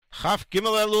Chaf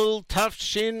Gimel Elul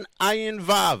Tafshin Ayin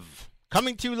Vav,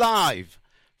 coming to you live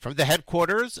from the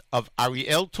headquarters of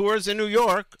Ariel Tours in New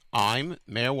York. I'm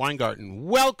Meir Weingarten.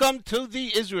 Welcome to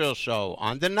the Israel Show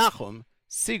on the Nachum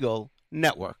Segal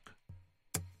Network.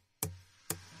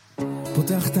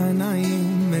 פותח את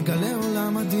העיניים, מגלה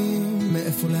עולם מדהים,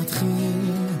 מאיפה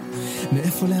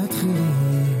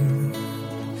להתחיל,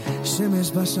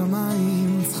 שמש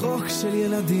בשמיים, צחוק של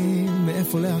ילדים,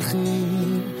 מאיפה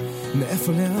להכיל,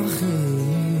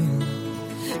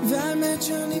 והאמת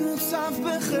שאני מוצף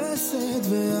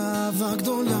בחסד ואהבה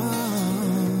גדולה,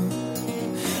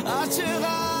 עד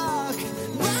שרק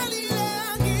בא לי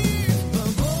להגיד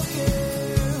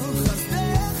בבוקר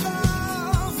חסדך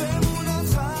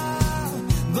ואמונתך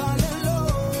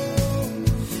בלילות,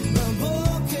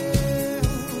 בבוקר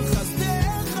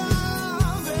חסדך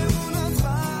ואמונתך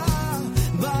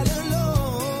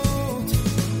בלילות,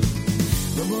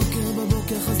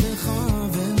 בבוקר חסדך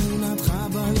ואמונתך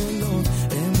בלילות,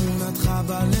 אמונתך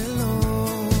בלילות,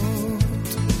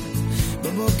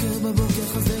 בבוקר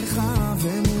חסדך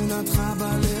ואמונתך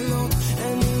בלילות,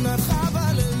 אמונתך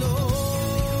בלילות.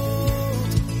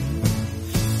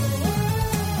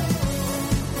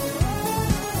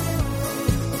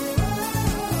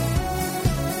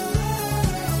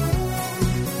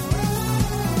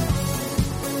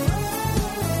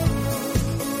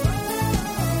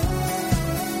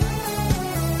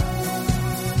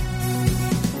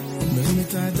 מרים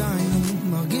את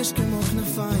הידיים, מרגיש כמו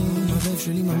כנפיים, הלב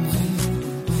שלי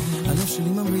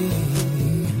ממריא,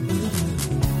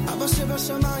 אבא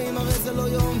שבשמיים, הרי זה לא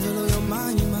יום ולא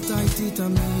יומיים, אתה איתי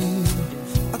תמיד,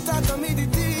 אתה תמיד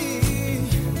איתי,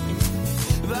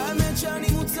 והאמת שאני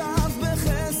מוצף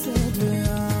בחסד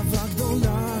ואהבה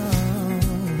גדולה,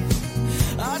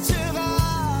 עד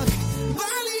שרק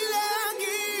בא לי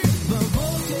להגיד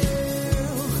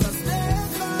בבוקר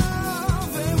חסדך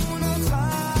ואמונתך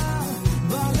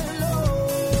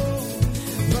בלילות,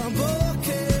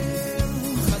 בבוקר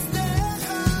חסדך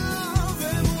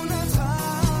ואמונתך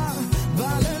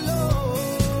בלילות,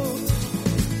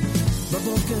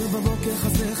 בבוקר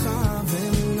חסדך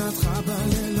ואמונתך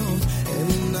בלילות,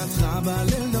 אמונתך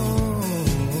בלילות,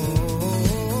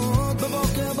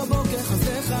 בבוקר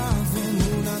חסדך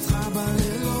ואמונתך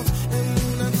בלילות,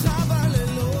 אמונתך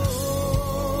בלילות.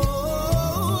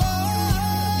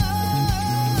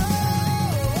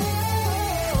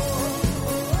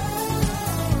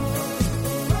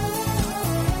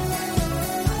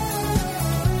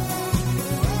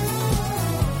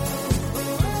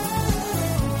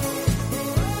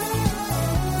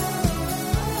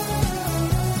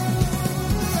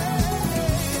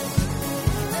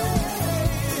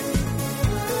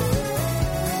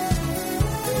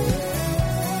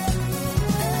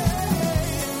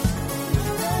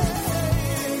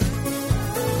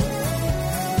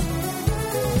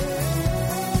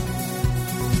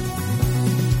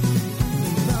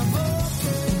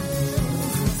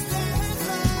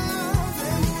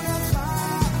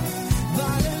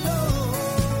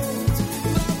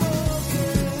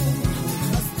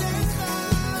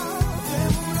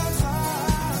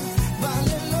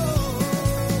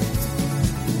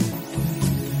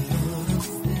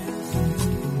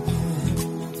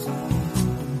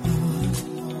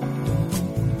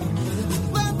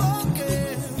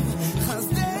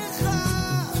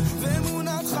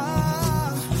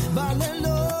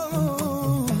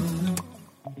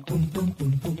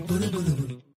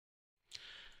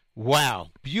 Wow,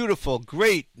 beautiful,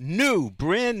 great,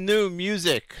 brand new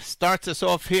music starts us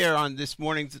off here on this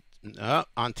week's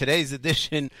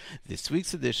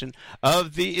edition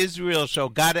of the Israel Show.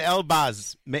 Gada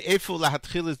Elbaz, Me'efu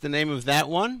Lahatchil is the name of that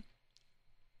one.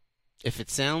 If it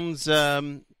sounds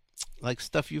like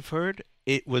stuff you've heard,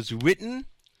 it was written,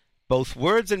 both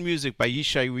words and music, by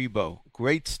Yishai Ribo.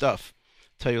 Great stuff.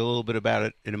 Tell you a little bit about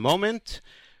it in a moment.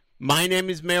 My name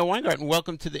is Meir Weingarten.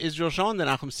 Welcome to the Israel Show on the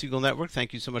Nachum Segal Network.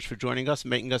 Thank you so much for joining us,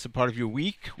 making us a part of your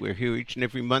week. We're here each and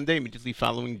every Monday, immediately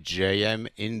following JM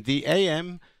in the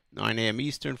AM, 9 a.m.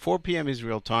 Eastern, 4 p.m.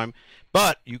 Israel time.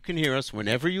 But you can hear us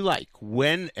whenever you like,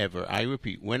 whenever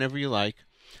you like,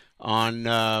 on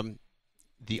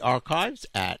the archives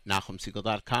at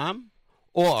NachumSegal.com,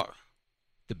 or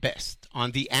the best,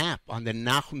 on the app, on the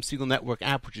Nachum Segal Network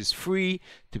app, which is free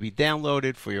to be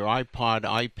downloaded for your iPod,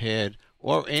 iPad,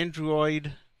 or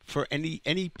Android, for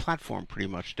any platform pretty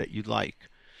much that you'd like.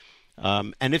 And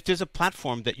if there's a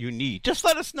platform that you need, just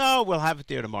let us know. We'll have it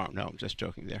there tomorrow. No, I'm just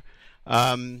joking there.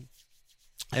 I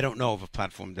don't know of a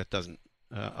platform that doesn't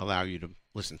allow you to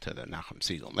listen to the Nachum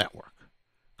Segal Network.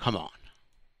 Come on.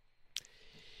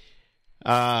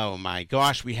 Oh my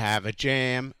gosh, we have a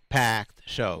jam-packed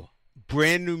show.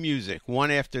 brand new music,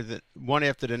 one after the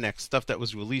next. Stuff that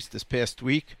was released this past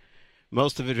week.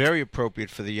 Most of it very appropriate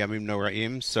for the Yamim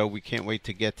Noraim, so we can't wait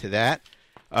to get to that.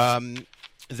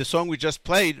 The song we just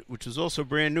played, which was also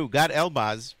brand new, Gad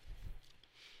Elbaz,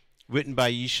 written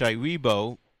by Yishai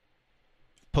Ribo.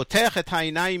 Potech et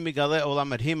ha'inayim migale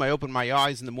olam madhim. I open my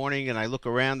eyes in the morning and I look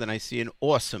around and I see an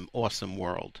awesome, awesome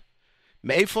world.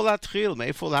 Me'efo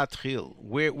latchil.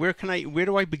 Where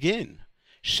do I begin?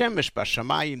 Shemesh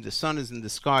b'shamayim, the sun is in the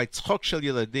sky. Tzchok shel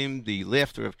yeladim, the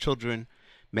laughter of children.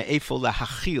 Me'efo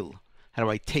lahachil, how do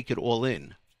I take it all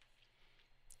in?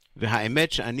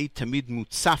 V'ha'emet she'ani tamid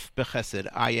mutzaf bechesed.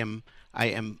 I am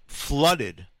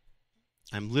flooded.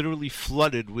 I'm literally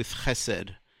flooded with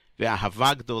chesed.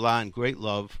 Ve'ahava gdola, and great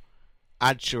love.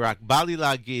 Ad shirak bali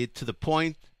lagid, to the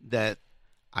point that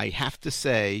I have to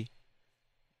say,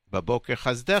 baboker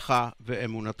chazdecha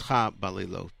ve'emunatcha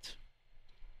balilot.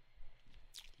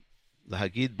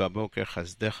 Lahagid baboker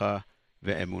chazdecha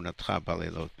ve'emunatcha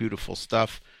balilot. Beautiful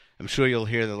stuff. I'm sure you'll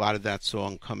hear a lot of that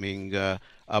song coming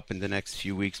up in the next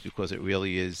few weeks because it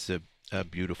really is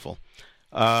beautiful.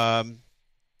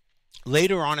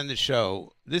 Later on in the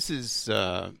show, this is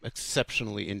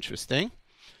exceptionally interesting.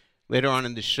 Later on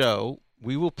in the show,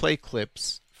 we will play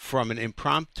clips from an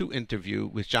impromptu interview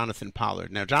with Jonathan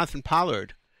Pollard. Now, Jonathan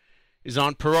Pollard is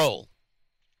on parole.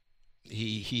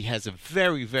 He has a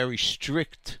very, very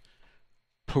strict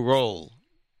parole.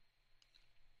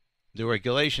 The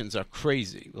regulations are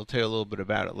crazy. We'll tell you a little bit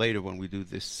about it later when we do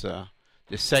this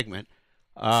segment.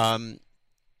 And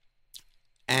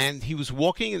he was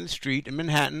walking in the street in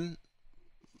Manhattan,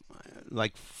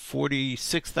 like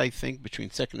 46th, I think, between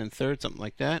 2nd and 3rd, something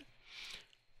like that.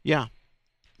 Yeah,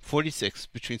 46th,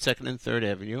 between 2nd and 3rd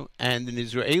Avenue. And an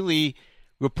Israeli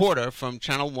reporter from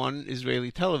Channel 1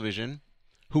 Israeli television,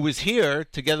 who was here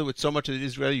together with so much of the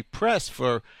Israeli press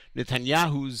for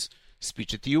Netanyahu's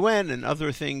speech at the UN and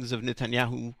other things of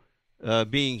Netanyahu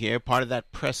being here, part of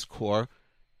that press corps,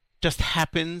 just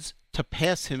happens to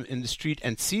pass him in the street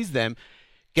and sees them,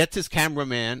 gets his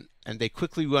cameraman, and they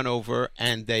quickly run over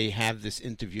and they have this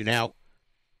interview. Now,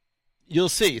 you'll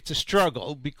see it's a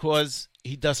struggle because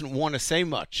he doesn't want to say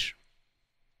much.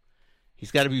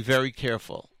 He's got to be very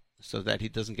careful so that he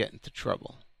doesn't get into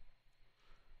trouble.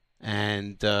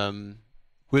 And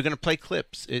we're going to play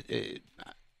clips. It's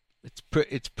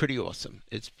pretty awesome.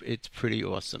 It's pretty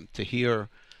awesome to hear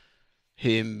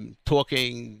him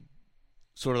talking,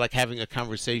 sort of like having a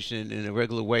conversation in a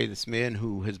regular way. This man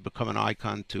who has become an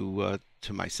icon to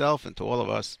myself and to all of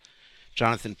us,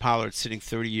 Jonathan Pollard, sitting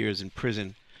 30 years in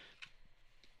prison,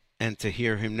 and to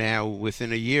hear him now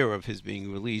within a year of his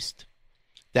being released,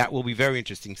 that will be very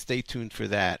interesting. Stay tuned for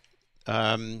that.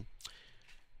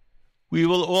 We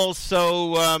will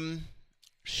also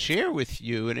share with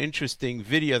you an interesting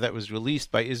video that was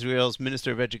released by Israel's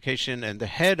Minister of Education and the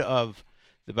head of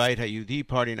the Bayit HaYehudi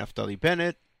party, Naftali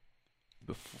Bennett,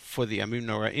 for the Yamim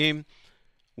Noraim.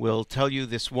 We'll tell you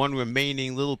this one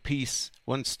remaining little piece,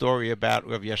 one story about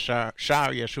Rav Shar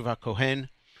Yashuv HaKohen.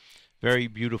 Very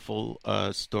beautiful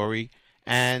story.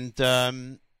 And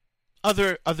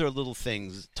other little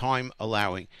things, time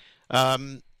allowing.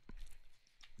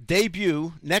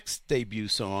 Next debut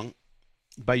song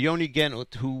by Yoni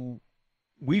Genut, who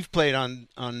we've played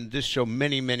on this show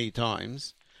many, many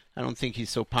times. I don't think he's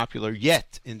so popular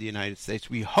yet in the United States.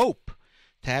 We hope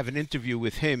to have an interview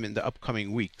with him in the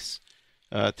upcoming weeks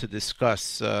to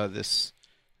discuss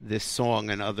this song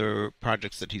and other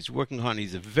projects that he's working on.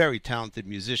 He's a very talented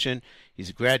musician. He's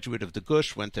a graduate of the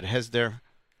Gush, went to the Hesder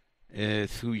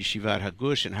through Yeshivat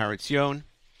HaGush in Har Etzion,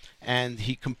 and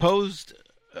he composed.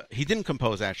 He didn't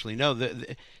compose, actually. No,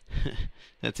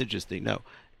 that's interesting. No,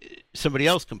 somebody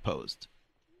else composed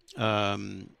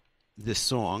this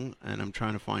song, and I'm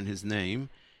trying to find his name.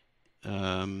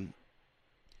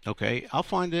 Okay, I'll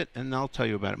find it, and I'll tell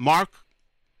you about it. Mark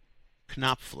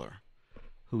Knopfler,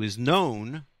 who is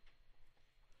known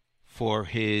for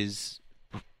his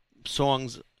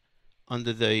songs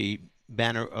under the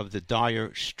banner of the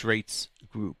Dire Straits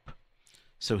group.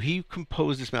 So he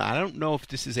composed this. I don't know if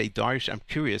this is a Dire. I'm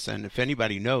curious, and if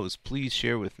anybody knows, please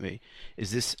share with me.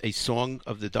 Is this a song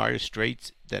of the Dire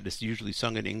Straits that is usually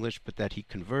sung in English, but that he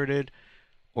converted,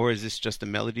 or is this just a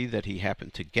melody that he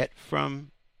happened to get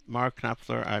from Mark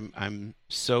Knopfler? I'm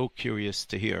so curious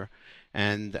to hear,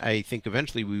 and I think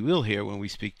eventually we will hear when we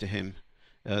speak to him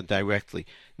directly.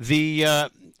 The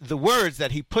words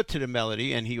that he put to the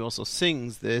melody, and he also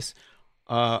sings this,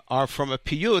 are from a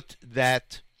piyut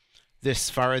that the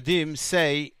Sfaradim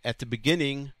say at the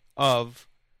beginning of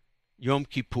Yom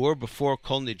Kippur, before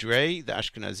Kol Nidrei. The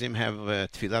Ashkenazim have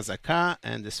Tfilah Zakah,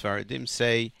 and the Sfaradim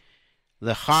say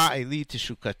Lecha eli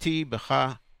teshukati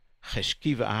becha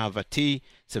cheshki v'ahavati.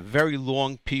 It's a very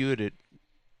long piyut.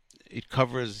 It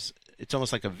covers, it's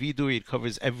almost like a vidui. It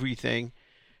covers everything.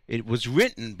 It was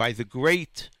written by the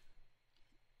great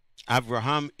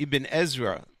Avraham ibn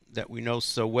Ezra that we know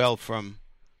so well from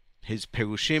his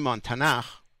Perushim on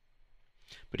Tanakh.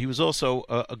 But he was also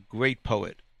a great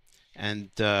poet.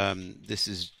 And this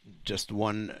is just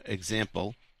one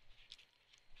example.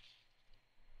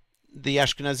 The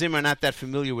Ashkenazim are not that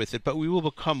familiar with it, but we will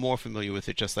become more familiar with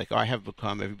it, just like I have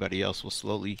become. Everybody else will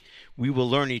slowly. We will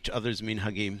learn each other's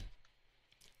minhagim.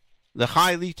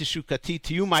 L'chai li teshukati,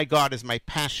 to you my God is my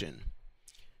passion.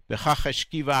 B'cha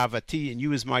cheshki v'ahavati, and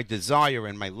you is my desire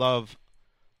and my love.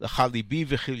 L'cha libi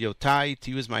v'chilyotai,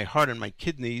 to you is my heart and my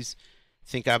kidneys. I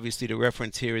think obviously the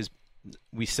reference here is,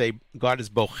 we say God is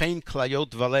bochein klayot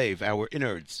valev, our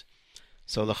innards.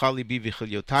 So l'cha libi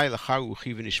v'chilyotai, l'cha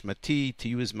ruchi v'nishmati, to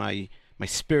you is my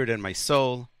spirit and my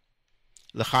soul.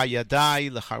 L'cha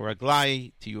yadai, l'cha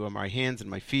raglai, to you are my hands and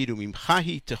my feet.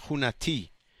 Umimchahi techunati,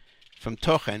 from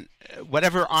tochen,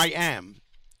 whatever I am,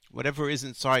 whatever is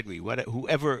inside me,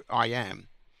 whoever I am,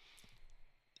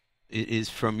 it is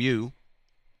from you.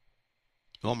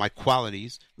 All my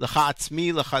qualities. L'cha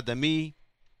atzmi, l'cha dami,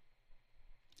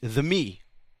 the me,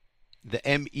 the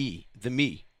M-E, the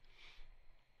me,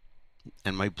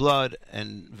 and my blood,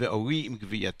 and ve'ori im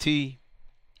gviyati,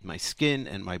 my skin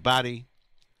and my body.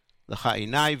 L'cha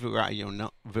einai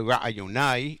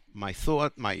v'ra'ayonai, my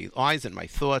thought, my eyes and my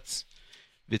thoughts.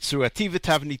 V'tzurati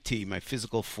v'tavniti, my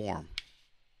physical form.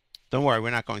 Don't worry,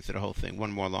 we're not going through the whole thing.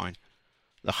 One more line.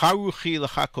 L'cha ruchi,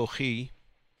 l'cha kochi,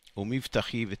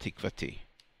 umivtachi v'tikvati.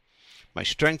 My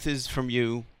strength is from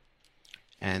you,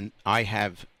 and I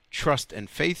have trust and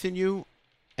faith in you,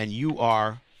 and you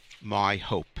are my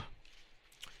hope.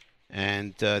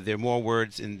 And there are more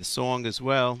words in the song as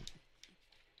well.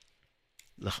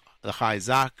 L'cha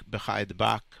izak b'cha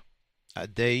edbak,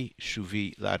 adei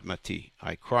shuvi ladmati.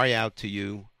 I cry out to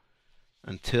you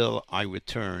until I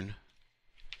return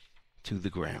to the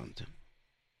ground.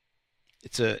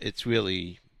 It's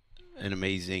really an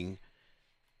amazing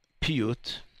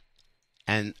piyut,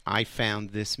 and I found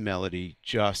this melody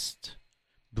just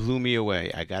blew me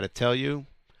away. I got to tell you,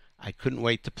 I couldn't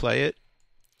wait to play it.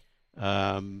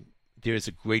 There's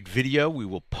a great video. We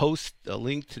will post a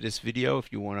link to this video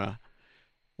if you want to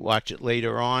watch it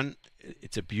later on.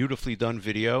 It's a beautifully done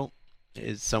video.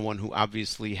 It's someone who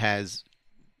obviously has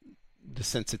the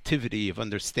sensitivity of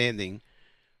understanding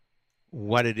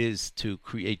what it is to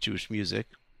create Jewish music.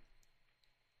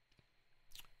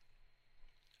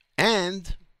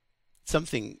 And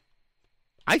something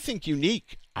I think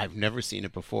unique. I've never seen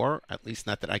it before, at least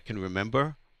not that I can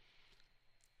remember.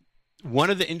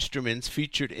 One of the instruments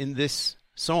featured in this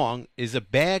song is a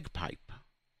bagpipe.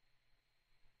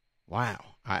 Wow.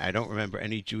 I don't remember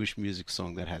any Jewish music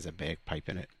song that has a bagpipe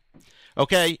in it.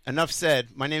 Okay, enough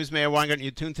said. My name is Meir Weingart, and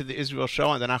you're tuned to the Israel Show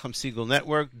on the Nachum Segal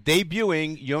Network,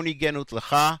 debuting Yoni Genut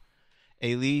Lecha,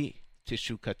 Eli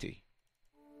Teshukati.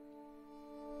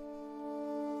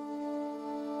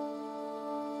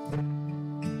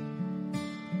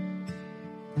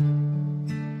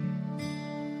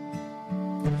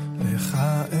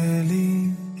 Lecha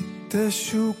Eli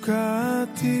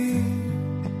Teshukati,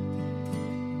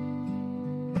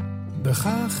 בך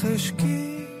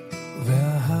חשקי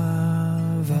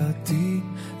ואהבתי,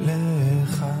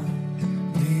 לך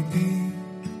ליבי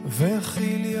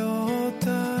וכליותיי,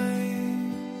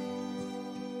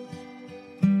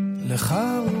 לך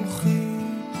רוחי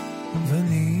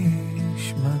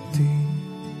ונשמתי,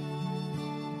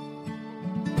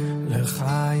 לך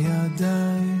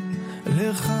ידיי,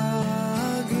 לך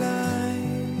רגליי,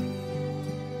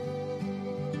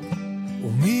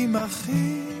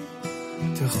 וממחי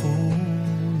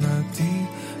תכונתי,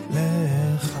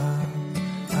 לך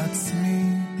עצמי,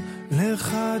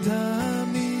 לך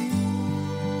דמי,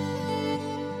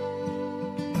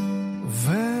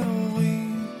 ואורי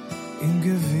עם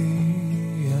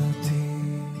גווייתי,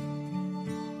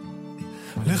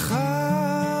 לך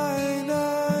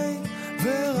עיניי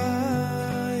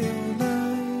ורעיוניי,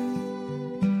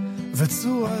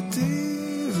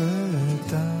 וצורתי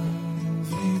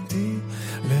ותבניתי,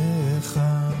 לך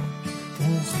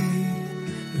רוחי,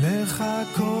 לך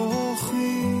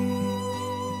כוחי,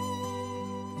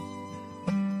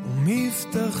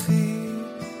 ומבטחי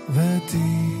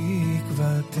ותקוותי.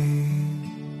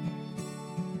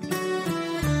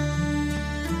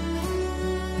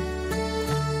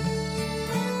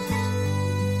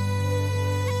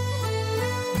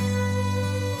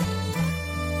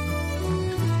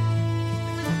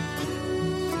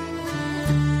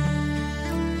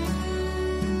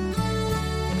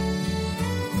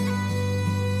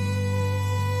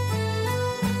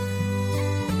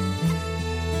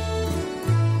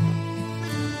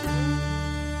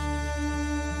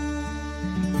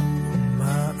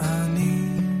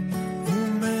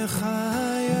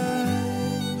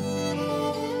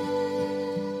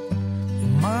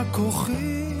 מה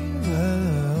כוחי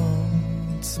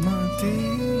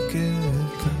ועוצמתי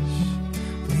כקש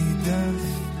נידף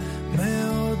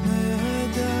מאוד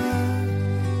נהדר,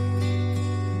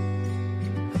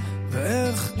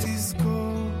 ואיך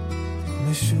תזכור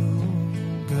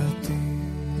משוגעתי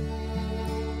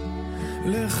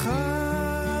לך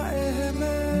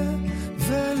אהמה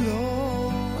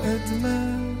ולא אדמה,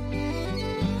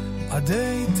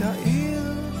 עדי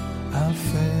תאיר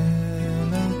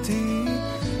אפלתי,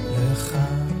 לך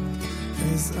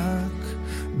אזעק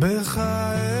בך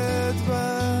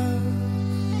אדבר,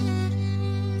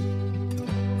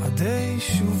 עדי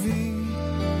שובי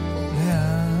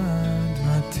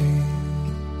לאדמתי.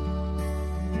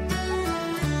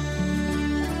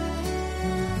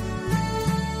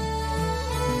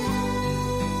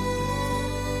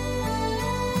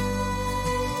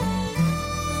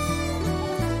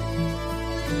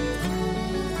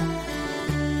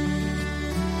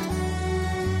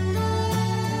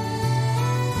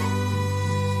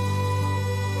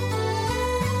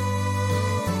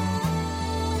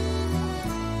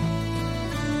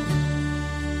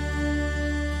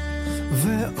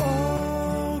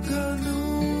 ואור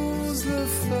גנוז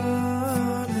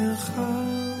לפניך,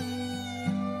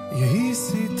 יהי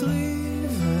סתרי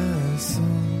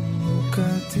וסוכתי,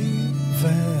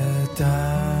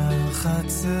 ותחת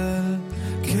צל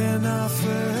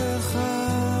כנפיך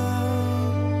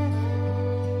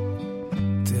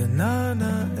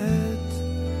תנענע את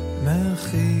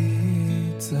מחיצתי.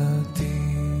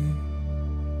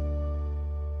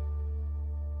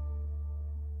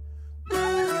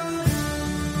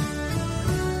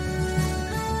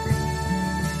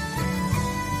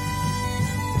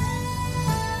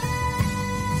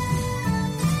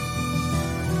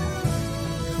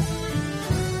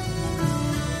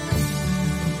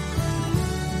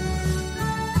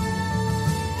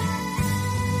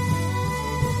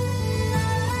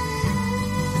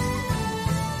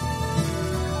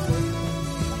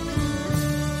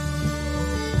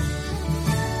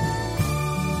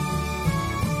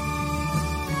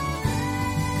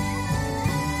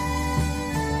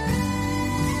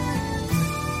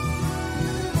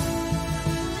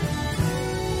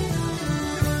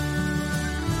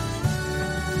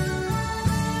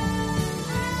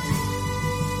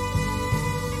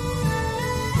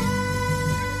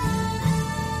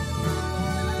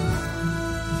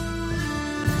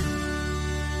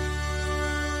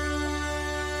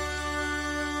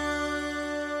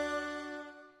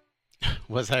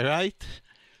 Was I right?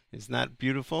 Isn't that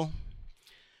beautiful?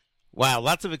 Wow,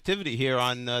 lots of activity here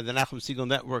on the Nachum Segal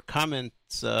Network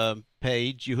comments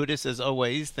page. Yehudis, as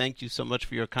always, thank you so much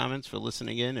for your comments, for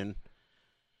listening in, and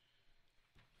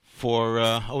for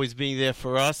always being there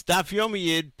for us. Daf Yomi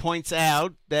Yid points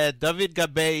out that David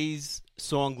Gabey's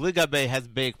song Li Gabey has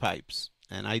bagpipes,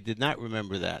 and I did not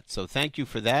remember that. So thank you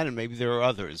for that, and maybe there are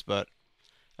others, but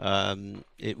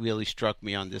it really struck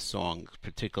me on this song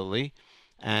particularly.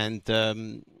 And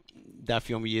Daf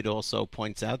Yomi Yid also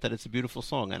points out that it's a beautiful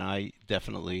song, and I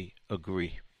definitely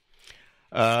agree.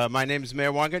 My name is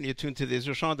Meir Weingarten. You're tuned to the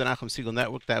Israel Show on the Nachum Segal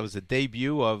Network. That was a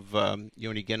debut of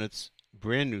Yoni Gennett's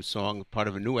brand new song, part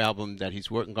of a new album that he's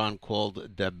working on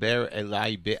called Daber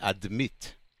Elai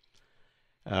Be'admit.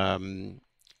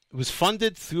 It was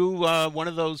funded through one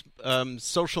of those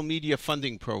social media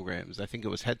funding programs. I think it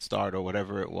was Head Start or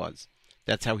whatever it was.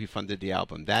 That's how he funded the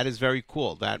album. That is very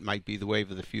cool. That might be the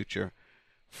wave of the future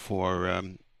for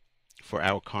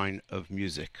our kind of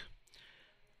music.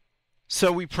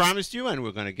 So we promised you, and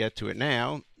we're going to get to it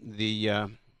now, the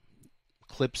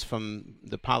clips from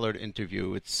the Pollard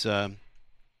interview. It's what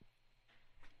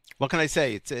can I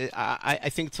say? I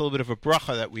think it's a little bit of a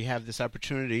bracha that we have this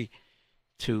opportunity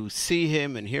to see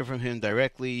him and hear from him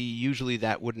directly. Usually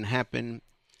that wouldn't happen.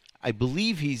 I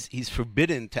believe he's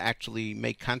forbidden to actually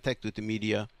make contact with the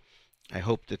media. I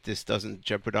hope that this doesn't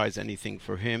jeopardize anything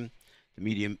for him. The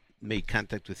media made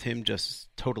contact with him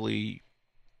just totally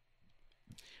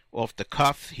off the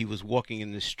cuff. He was walking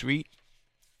in the street.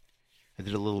 I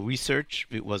did a little research.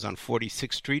 It was on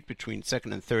 46th Street between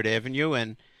 2nd and 3rd Avenue,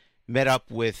 and met up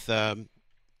with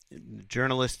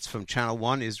journalists from Channel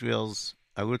 1, Israel's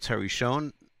Arutz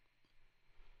Harishon,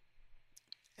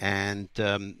 and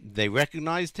they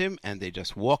recognized him, and they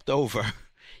just walked over.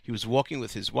 He was walking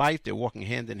with his wife. They're walking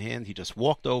hand in hand. He just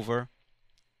walked over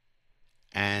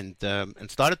and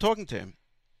started talking to him.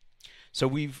 So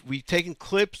we've taken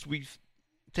clips. We've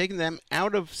taken them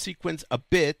out of sequence a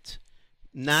bit,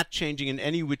 not changing in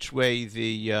any which way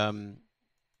the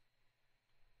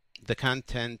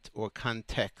content or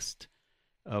context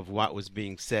of what was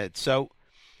being said. So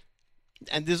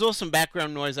And there's also some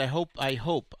background noise. I hope. I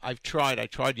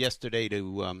tried yesterday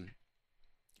to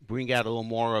bring out a little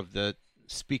more of the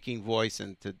speaking voice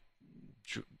and to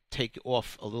take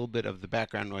off a little bit of the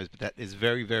background noise, but that is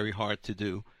very, very hard to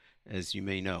do, as you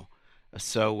may know.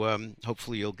 So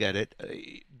hopefully you'll get it.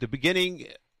 The beginning,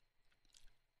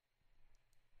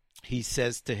 he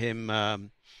says to him,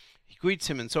 he greets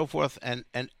him and so forth, and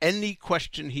any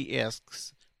question he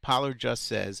asks, Pollard just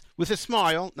says, with a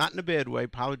smile, not in a bad way,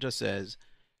 Pollard just says,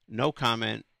 no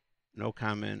comment, no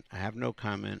comment, I have no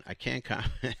comment, I can't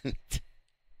comment.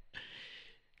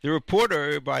 The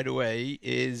reporter, by the way,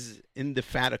 is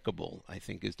indefatigable, I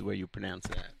think is the way you pronounce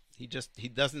that. He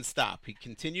doesn't stop. He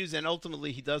continues, and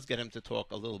ultimately he does get him to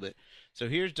talk a little bit. So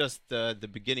here's just the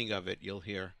beginning of it. You'll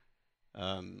hear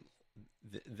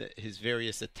his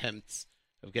various attempts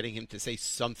of getting him to say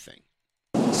something.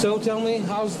 So tell me,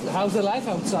 how's the life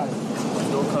outside?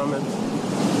 No comment.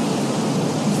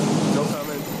 No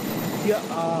comment.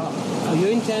 Yeah, you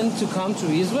intend to come to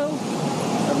Israel?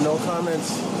 I have no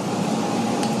comments.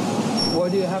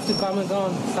 What do you have to comment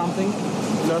on? Something?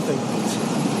 Nothing.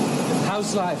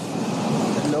 How's life?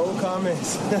 No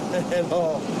comments at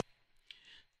all.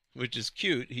 Which is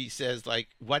cute. He says,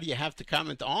 like, what do you have to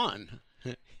comment on?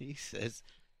 He says,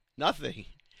 nothing. He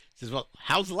says, well,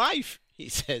 how's life? He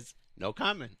says, no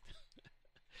comment.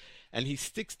 And he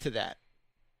sticks to that.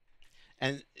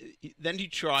 And then he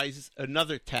tries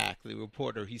another tack, the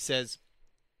reporter. He says,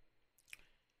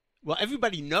 well,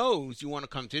 everybody knows you want to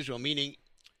come to Israel, meaning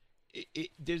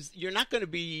you're not going to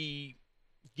be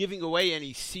giving away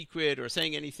any secret or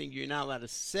saying anything you're not allowed to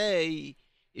say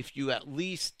if you at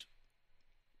least,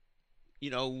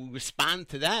 respond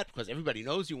to that, because everybody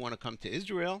knows you want to come to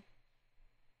Israel.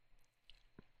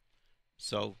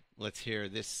 So let's hear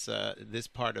this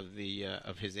part of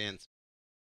his answer.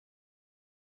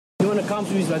 You want to come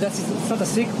to Israel? It's not a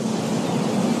secret.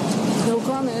 No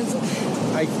comment.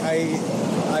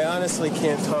 I honestly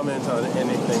can't comment on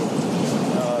anything.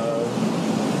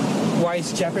 Why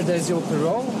it's jeopardize your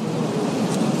parole?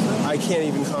 I can't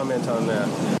even comment on that.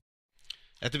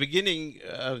 At the beginning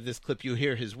of this clip, you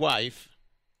hear his wife,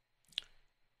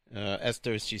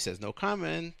 Esther. She says, no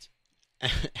comment.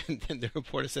 And then the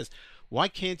reporter says, why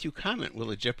can't you comment? Will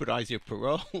it jeopardize your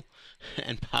parole?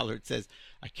 And Pollard says,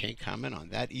 I can't comment on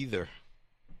that either.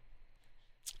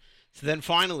 So then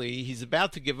finally, he's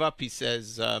about to give up. He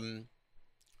says, well,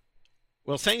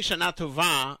 saying Shana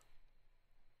Tova,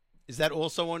 is that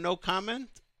also a no comment?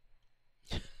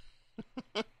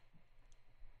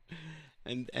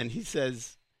 And he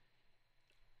says,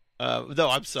 no,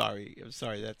 I'm sorry,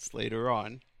 that's later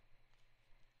on.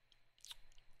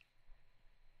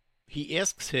 He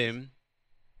asks him,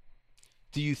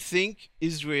 do you think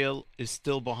Israel is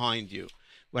still behind you?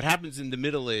 What happens in the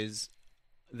middle is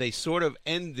they sort of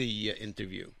end the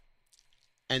interview.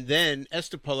 And then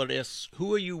Esther Pollard asks,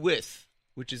 who are you with?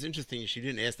 Which is interesting. She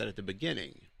didn't ask that at the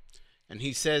beginning. And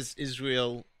he says,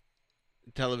 Israel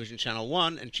Television Channel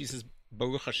 1. And she says,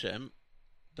 Baruch Hashem.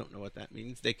 Don't know what that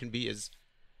means. They can be as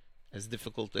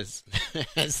difficult as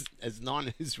as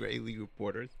non-Israeli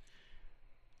reporters.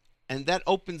 And that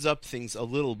opens up things a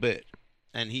little bit.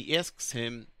 And he asks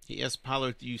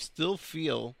Pollard, do you still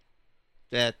feel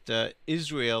that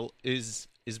Israel is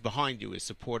behind you, is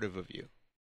supportive of you?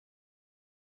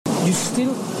 You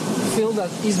still feel that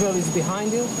Israel is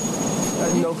behind you?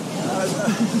 No.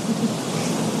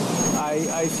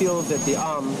 I feel that the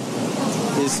Am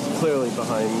is clearly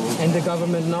behind me. And the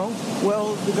government no?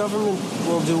 Well, the government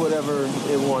will do whatever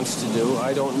it wants to do.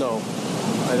 I don't know.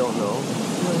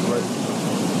 But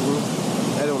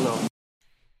I don't know.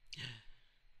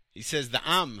 He says the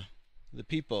Am, the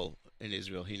people in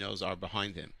Israel, he knows are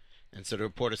behind him. And so the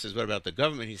reporter says, what about the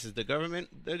government? He says, the government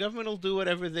will do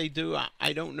whatever they do.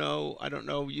 I don't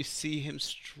know. You see him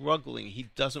struggling. He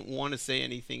doesn't want to say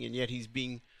anything, and yet he's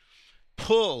being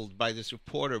pulled by this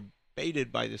reporter,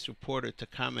 baited by this reporter to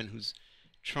comment, who's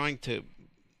trying to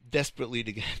desperately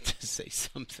to get him to say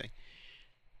something.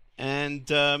 And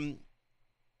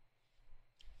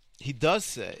he does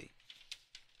say,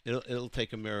 it'll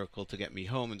take a miracle to get me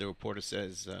home. And the reporter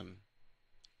says,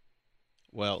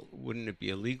 well, wouldn't it be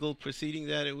a legal proceeding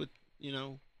that it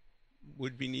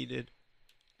would be needed?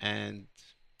 And,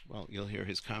 well, you'll hear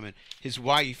his comment. His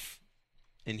wife,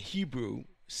 in Hebrew,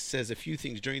 says a few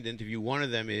things during the interview. One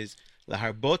of them is,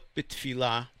 Laharbot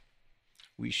b'tfilah,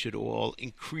 we should all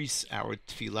increase our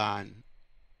tfilah and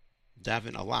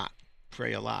daven a lot,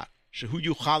 pray a lot. Shehu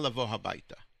yuchal lavo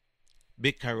habayta,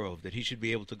 bikarov, that he should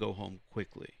be able to go home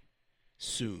quickly,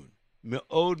 soon.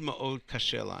 Me'od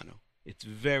kashe lanu. It's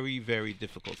very, very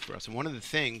difficult for us. And one of the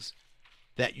things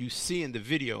that you see in the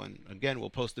video, and again, we'll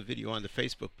post the video on the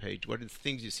Facebook page. One of the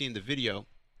things you see in the video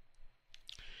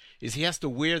is he has to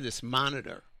wear this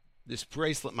monitor, this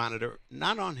bracelet monitor,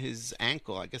 not on his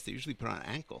ankle. I guess they usually put it on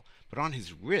ankle, but on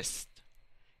his wrist.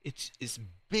 It's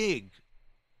big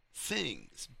thing,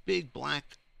 this big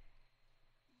black.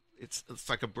 It's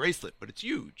like a bracelet, but it's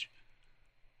huge.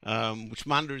 Which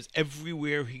monitors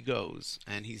everywhere he goes,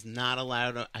 and he's not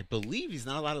allowed to. I believe he's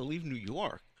not allowed to leave New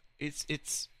York.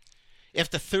 It's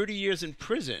after 30 years in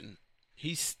prison,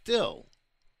 he's still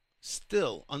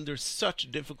under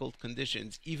such difficult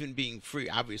conditions, even being free.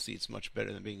 Obviously, it's much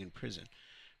better than being in prison,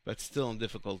 but still in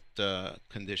difficult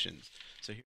conditions.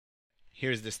 So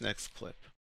here's this next clip.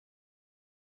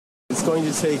 It's going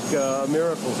to take a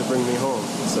miracle to bring me home.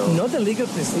 So Not a legal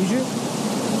procedure?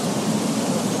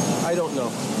 I don't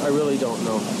know. I really don't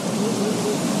know.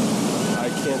 I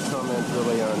can't comment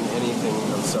really on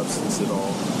anything of substance at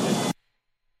all.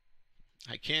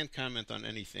 I can't comment on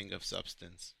anything of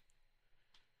substance.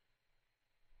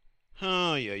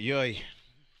 Oh, yeah.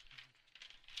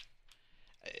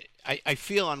 I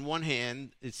feel on one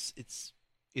hand it's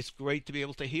great to be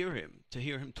able to hear him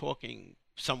talking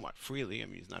somewhat freely. I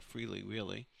mean, he's not freely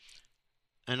really.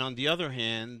 And on the other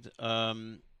hand,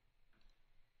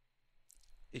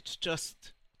 it's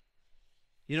just,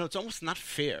 it's almost not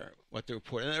fair what the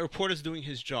reporter. And the reporter's doing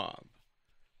his job.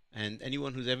 And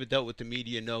anyone who's ever dealt with the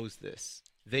media knows this.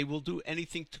 They will do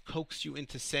anything to coax you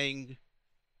into saying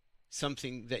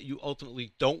something that you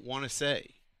ultimately don't want to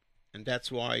say. And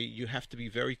that's why you have to be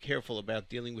very careful about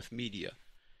dealing with media.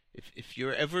 If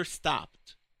you're ever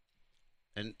stopped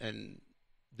and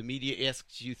the media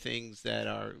asks you things that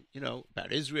are,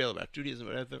 about Israel, about Judaism,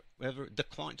 whatever,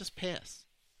 decline, just pass.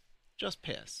 Just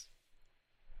pass.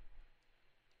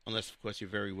 Unless, of course, you're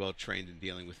very well trained in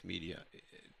dealing with media.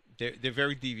 They're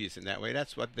very devious in that way.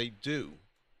 That's what they do.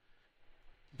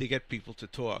 They get people to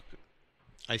talk.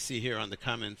 I see here on the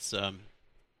comments,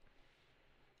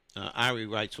 Ari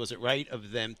writes, was it right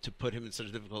of them to put him in such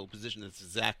a difficult position? That's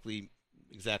exactly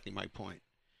my point.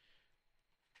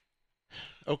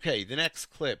 Okay, the next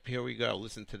clip. Here we go.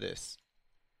 Listen to this.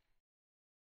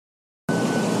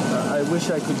 I wish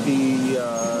I could be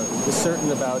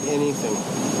certain about anything,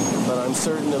 but I'm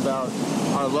certain about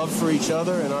our love for each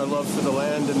other and our love for the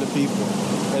land and the people.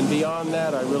 And beyond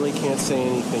that, I really can't say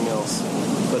anything else.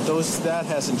 But that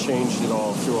hasn't changed at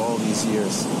all through all these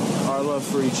years. Our love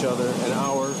for each other and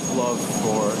our love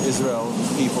for Israel,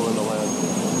 people in the land,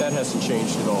 that hasn't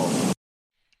changed at all.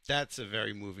 That's a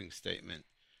very moving statement.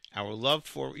 Our love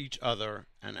for each other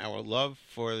and our love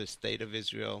for the state of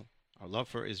Israel, our love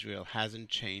for Israel hasn't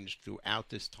changed throughout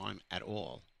this time at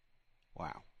all.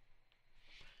 Wow.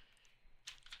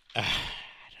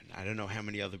 I don't know how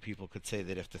many other people could say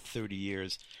that after 30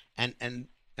 years. And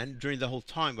during the whole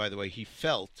time, by the way, he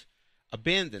felt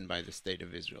abandoned by the state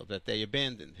of Israel, that they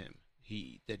abandoned him.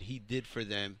 That he did for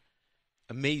them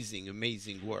amazing,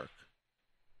 amazing work.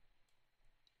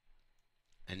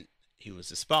 And he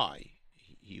was a spy.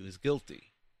 He was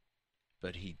guilty.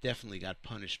 But he definitely got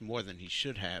punished more than he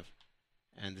should have.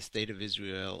 And the state of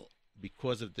Israel,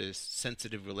 because of this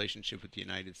sensitive relationship with the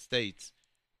United States,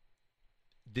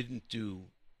 didn't do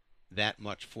that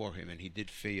much for him. And he did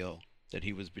feel that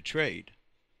he was betrayed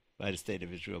by the state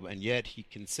of Israel. And yet he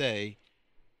can say,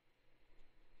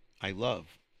 I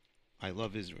love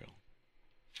Israel,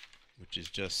 which is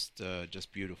just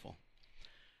beautiful.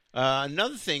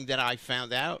 Another thing that I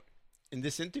found out in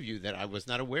this interview that I was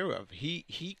not aware of,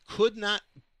 he could not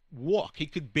walk. He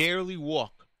could barely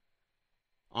walk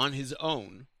on his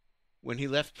own when he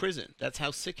left prison. That's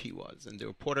how sick he was. And the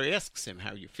reporter asks him,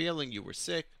 how are you feeling? You were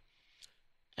sick.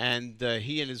 And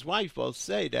he and his wife both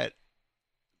say that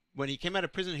when he came out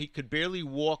of prison, he could barely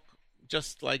walk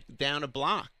just like down a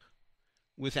block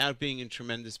without being in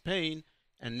tremendous pain.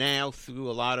 And now through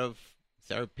a lot of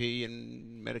therapy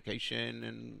and medication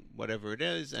and whatever it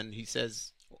is, and he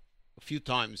says a few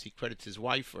times he credits his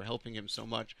wife for helping him so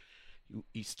much.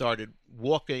 He started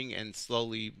walking, and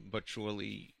slowly but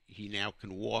surely he now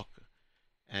can walk.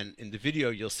 And in the video,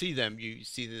 you'll see them. You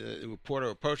see the reporter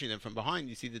approaching them from behind.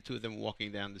 You see the two of them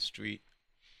walking down the street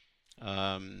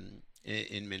in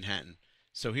Manhattan.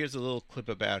 So here's a little clip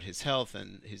about his health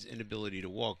and his inability to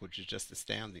walk, which is just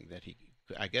astounding that he,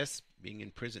 I guess, being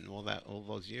in prison all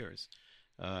those years,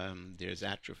 there's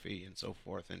atrophy and so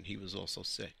forth, and he was also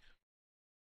sick.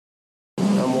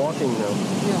 I'm walking now.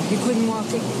 Yeah, you couldn't walk.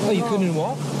 Oh, you couldn't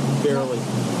walk? Barely.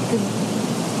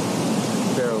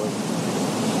 Barely.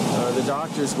 The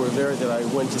doctors that I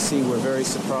went to see were very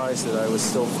surprised that I was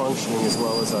still functioning as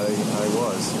well as I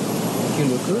was. You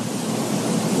look good?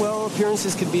 Well,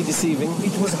 appearances could be deceiving.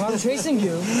 It was hard chasing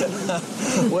you.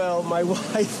 Well, my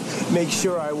wife makes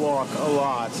sure I walk a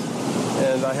lot,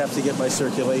 and I have to get my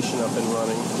circulation up and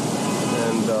running.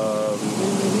 And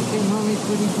When we came home, he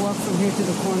couldn't walk from here to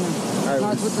the corner.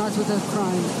 Not without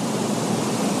crying.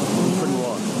 couldn't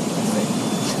walk.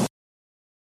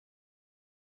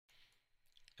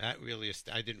 That really,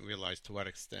 I didn't realize to what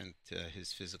extent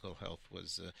his physical health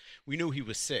was. We knew he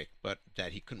was sick, but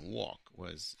that he couldn't walk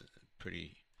was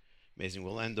pretty amazing.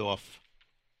 We'll end off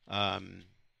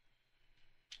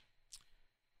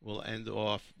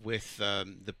with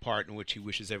the part in which he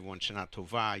wishes everyone Shana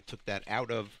Tova. I took that out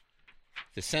of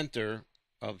the center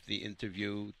of the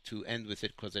interview to end with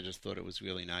it because I just thought it was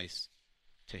really nice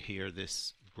to hear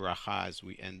this bracha as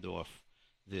we end off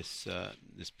this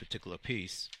this particular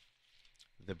piece.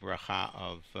 The bracha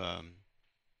of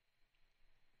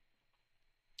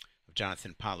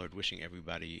Jonathan Pollard wishing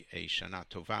everybody a Shana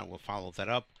Tova. We'll follow that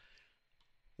up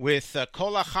with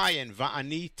Kol HaChayin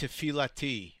Va'ani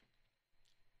Tefilati,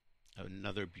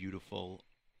 another beautiful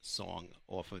song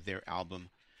off of their album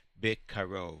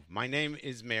Bikarov. My name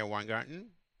is Meir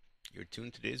Weingarten. You're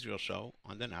tuned to the Israel Show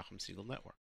on the Nachum Segal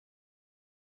Network.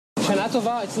 Shana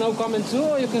Tova, it's no comment too,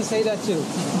 or you can say that too?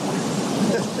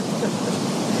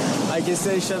 I can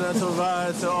say Shana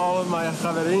Tova to all of my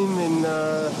chaverim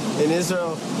in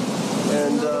Israel,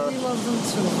 and we love them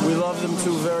too. we love them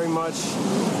too very much.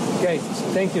 Okay,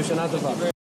 thank you, Shana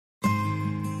Tova.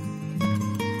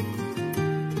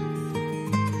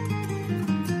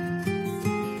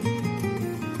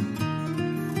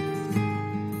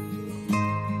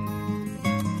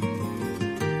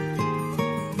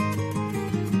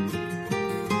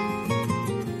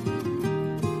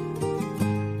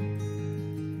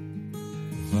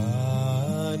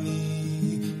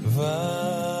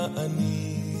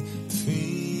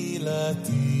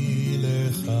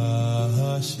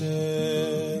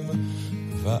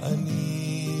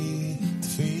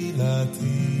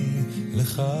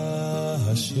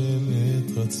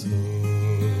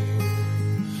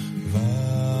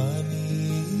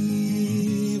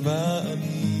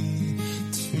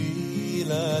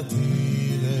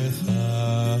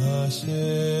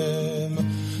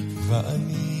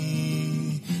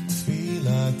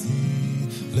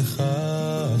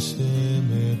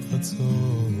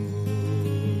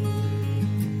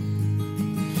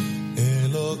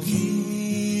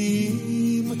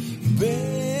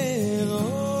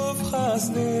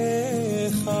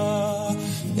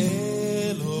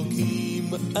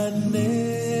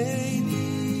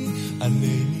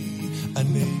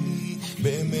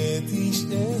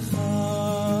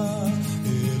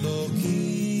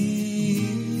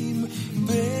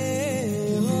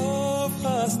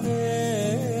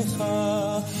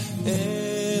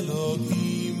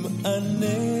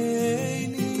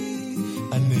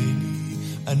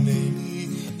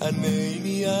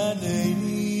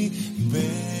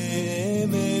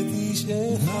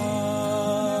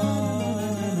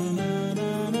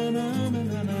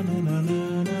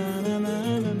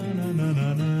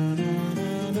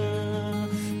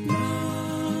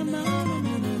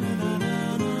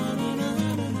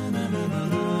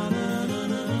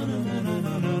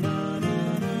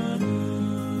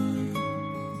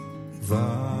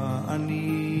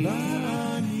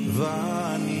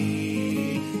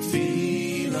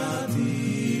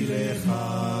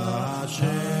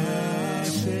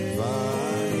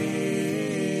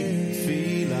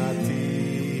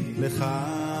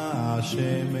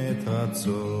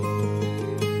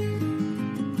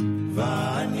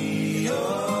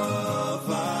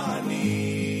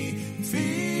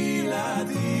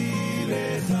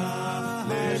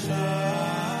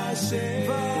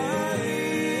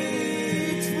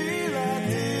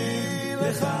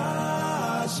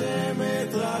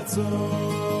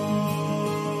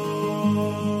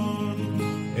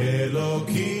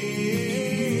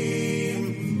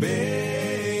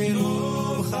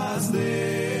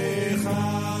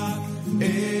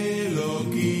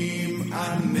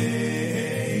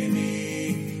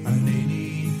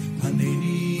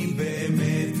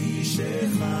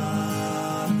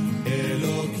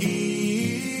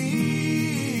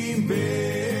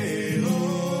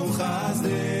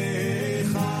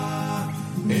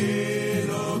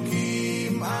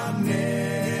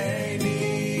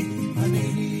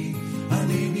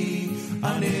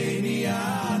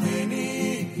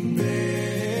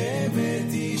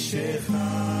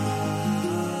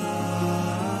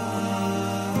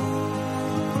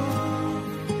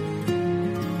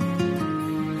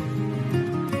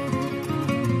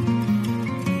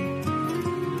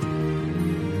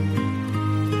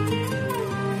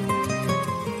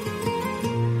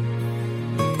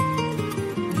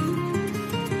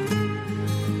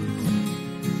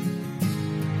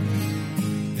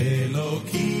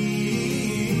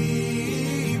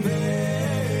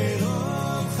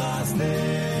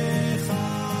 חסדך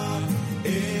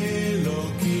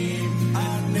אלוקים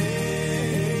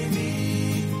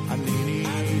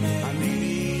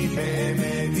ענני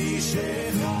באמת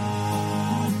אישך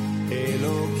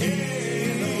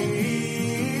אלוקים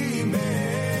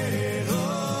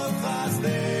מרוב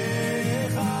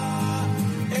חסדך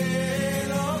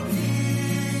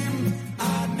אלוקים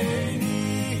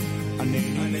ענני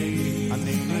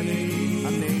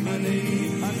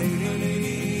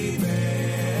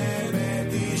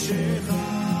באמת אישך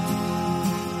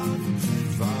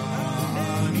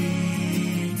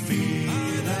ואני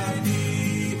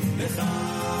תפילתי לך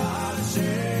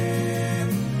השם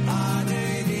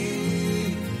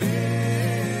ענני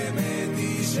באמת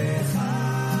אישך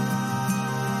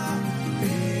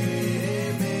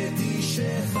באמת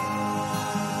אישך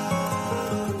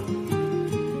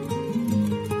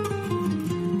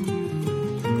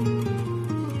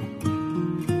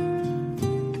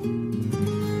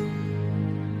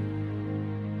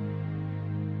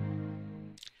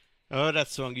Oh, that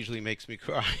song usually makes me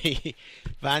cry.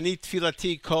 Vani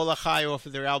Tfilati Kol Achai off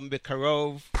of their album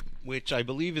Bekarov, which I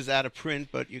believe is out of print,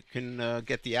 but you can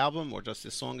get the album or just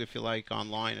the song if you like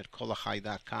online at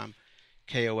kolachai.com,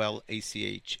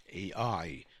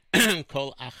 KOLACHAI,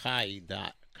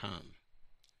 kolachai.com.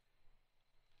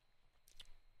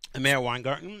 I'm Mayor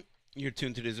Weingarten. You're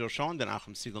tuned to the Israel Show on the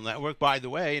Nachum Segal Network. By the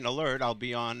way, an alert: I'll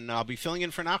be filling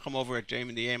in for Nachum over at JM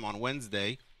in the AM on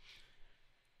Wednesday.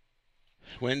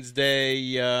 Let's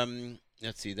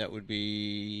see, that would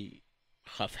be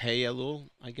Chaf Hei Elul,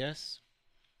 I guess.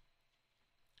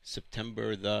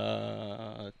 September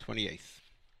the 28th.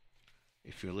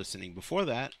 If you're listening before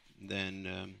that, then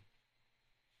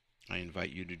I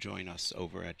invite you to join us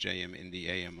over at JM in the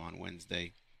AM on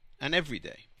Wednesday and every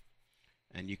day.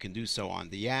 And you can do so on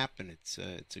the app, and it's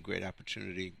a great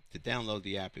opportunity to download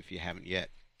the app if you haven't yet.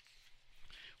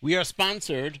 We are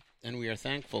sponsored, and we are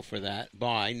thankful for that,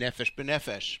 by Nefesh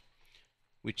B'Nefesh,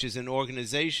 which is an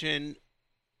organization.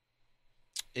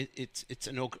 It's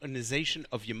an organization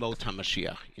of Yemot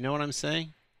HaMashiach. You know what I'm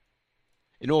saying?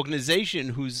 An organization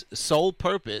whose sole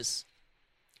purpose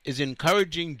is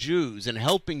encouraging Jews and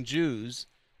helping Jews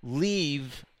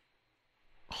leave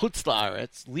Chutz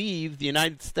La'aretz, leave the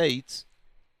United States,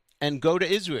 and go to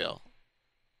Israel.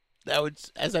 That would,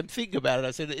 as I'm thinking about it,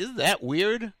 I said, isn't that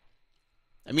weird?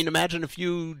 I mean, imagine a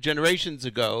few generations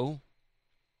ago,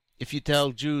 if you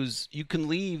tell Jews, you can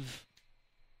leave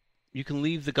the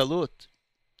Galut,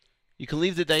 you can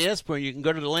leave the diaspora, and you can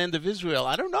go to the land of Israel.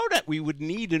 I don't know that we would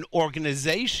need an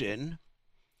organization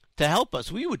to help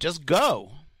us. We would just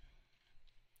go.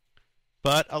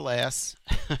 But alas,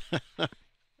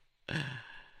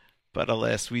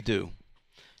 we do.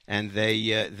 And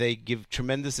they give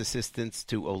tremendous assistance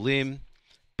to Olim,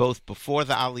 both before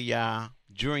the Aliyah,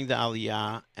 during the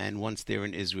Aliyah, and once they're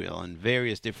in Israel in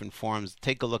various different forms.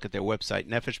 Take a look at their website,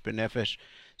 Nefesh B'Nefesh.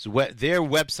 So their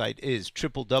website is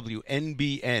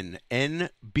www.nbn,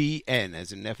 NBN,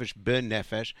 as in Nefesh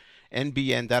B'Nefesh,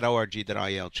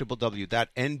 nbn.org.il,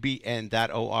 www.nbn.org.il.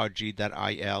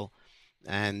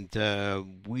 And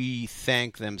we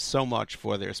thank them so much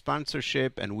for their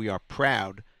sponsorship, and we are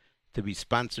proud to be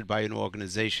sponsored by an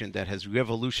organization that has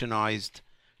revolutionized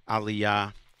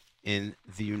Aliyah in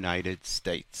the United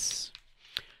States.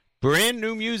 Brand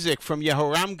new music from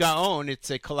Yehoram Gaon.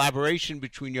 It's a collaboration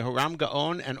between Yehoram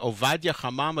Gaon and Ovadia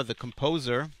Hamama, the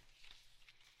composer.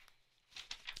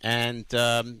 And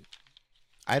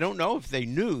I don't know if they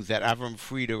knew that Avram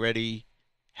Fried already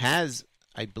has,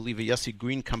 I believe, a Yossi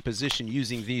Green composition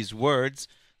using these words,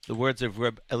 the words of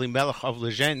Reb Elimelech of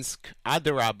Lezhensk,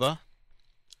 Adarabba.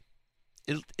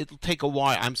 It'll take a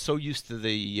while. I'm so used to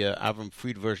the Avram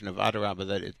Fried version of Adarabba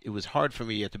that it was hard for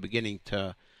me at the beginning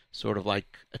to sort of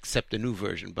like accept a new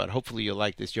version, but hopefully you'll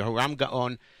like this. Yehoram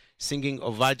Gaon singing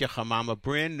Ovadia Hamama,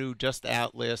 brand new, just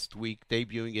out last week,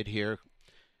 debuting it here.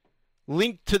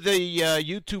 Link to the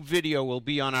YouTube video will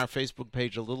be on our Facebook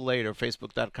page a little later,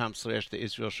 facebook.com/The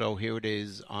Israel Show. Here it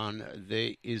is on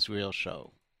The Israel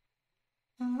Show.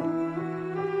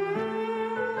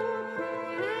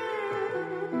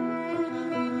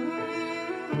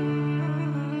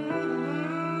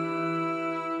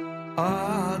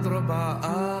 אדרבה,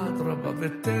 אדרבה,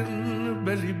 ותן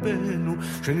בליבנו,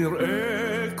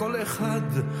 שנראה כל אחד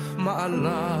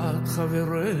מעלת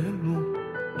חברנו.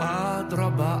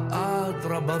 אדרבה,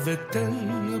 אדרבה,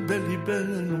 ותן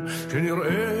בליבנו,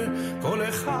 שנראה כל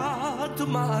אחד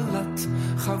מעלת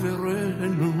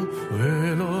חברנו.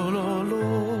 ולא, לא, לא,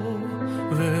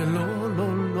 ולא, לא,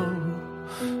 לא,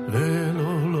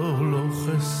 ולא, לא, לא,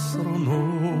 חסרונו.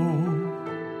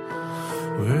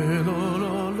 ולא,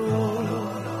 לא, לא,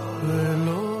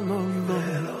 ולא, לא, לא,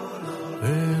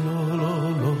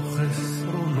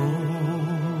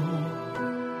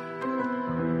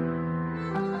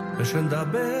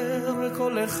 ושנדבר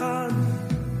כל אחד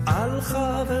על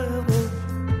חברו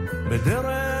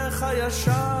בדרך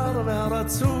הישר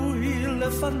והרצוי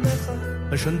לפניך,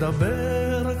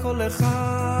 ושנדבר כל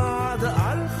אחד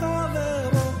על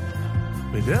חברו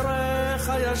בדרך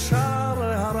הישר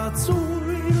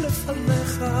והרצוי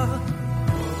לפניך.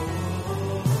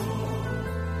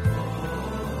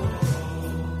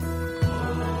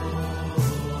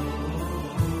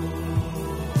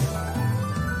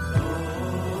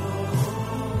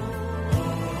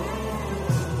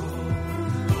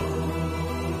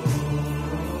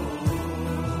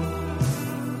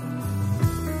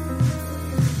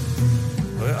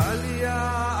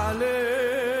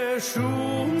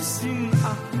 שום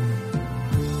שנאה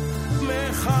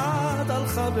מאחד על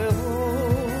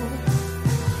חברו,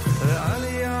 ואל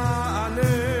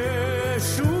יעלה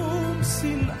שום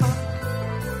שנאה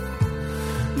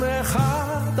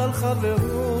מאחד על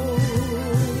חברו.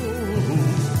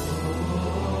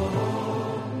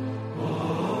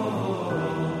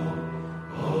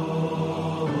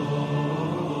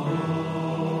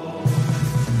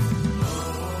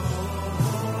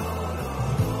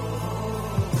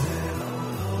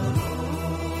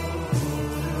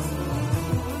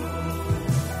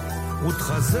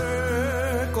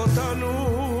 ותחזק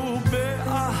אותנו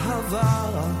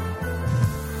באהבה,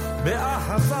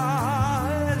 באהבה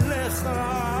אליך,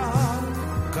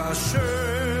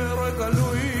 כאשר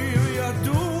גלוי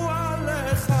ידוע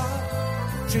לך,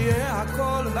 שיהיה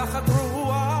הכל נחת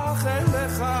רוח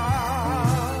אליך.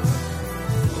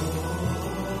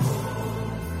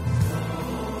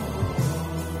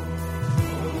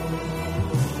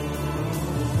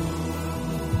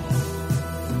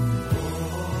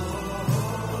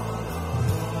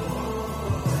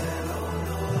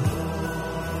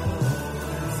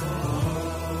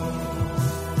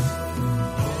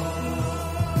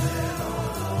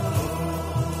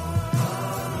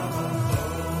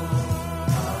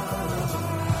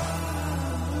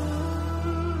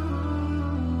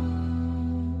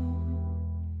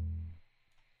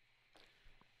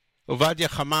 Ovadia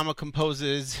Chamama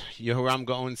composes, Yehoram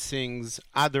Gaon sings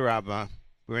Adarabba,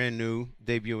 brand new,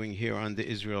 debuting here on the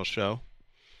Israel Show.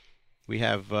 We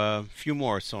have a few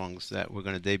more songs that we're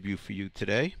going to debut for you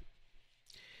today.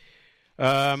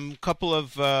 Couple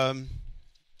of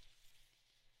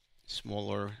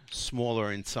smaller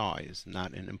in size,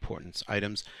 not in importance,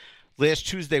 items. Last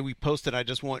Tuesday we posted, I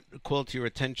just want to call to your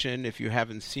attention if you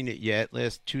haven't seen it yet.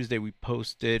 Last Tuesday we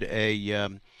posted a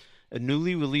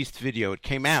newly released video. It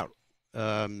came out,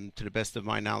 to the best of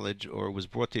my knowledge, or was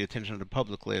brought to the attention of the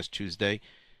public last Tuesday.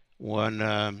 On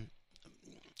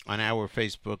our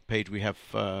Facebook page, we have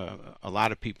a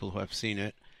lot of people who have seen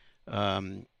it.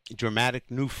 Dramatic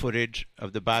new footage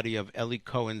of the body of Eli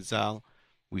Cohen Zal.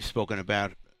 We've spoken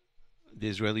about the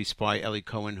Israeli spy Eli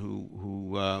Cohen, who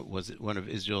was one of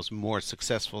Israel's more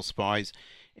successful spies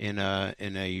in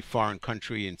a foreign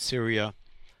country in Syria,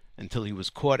 until he was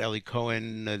caught. Eli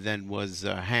Cohen then was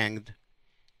hanged.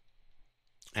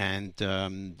 And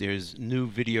there's new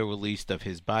video released of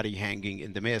his body hanging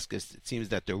in Damascus. It seems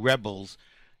that the rebels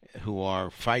who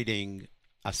are fighting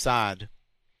Assad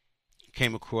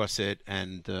came across it,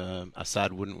 and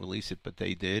Assad wouldn't release it, but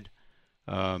they did.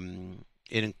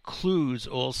 It includes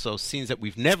also scenes that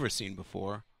we've never seen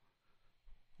before,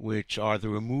 which are the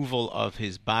removal of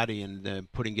his body and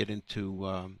putting it into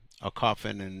a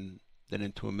coffin and then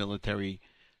into a military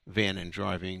van and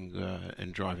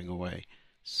driving away.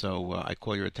 So I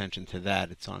call your attention to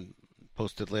that. It's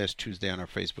posted last Tuesday on our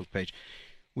Facebook page.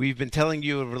 We've been telling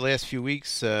you over the last few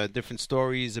weeks different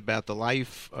stories about the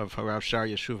life of Harav Shar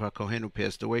Yeshuv HaKohen, who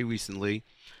passed away recently.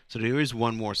 So there is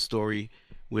one more story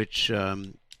which I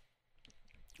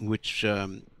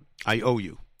owe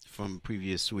you from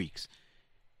previous weeks.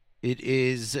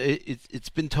 It's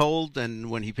been told, and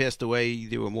when he passed away,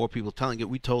 there were more people telling it.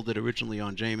 We told it originally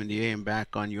on JM and the AM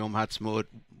back on Yom Ha'atzmaut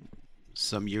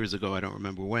some years ago. I don't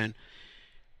remember when.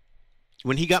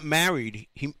 When he got married,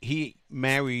 he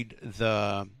married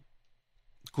the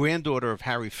granddaughter of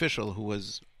Harry Fischel, who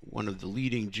was one of the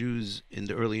leading Jews in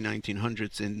the early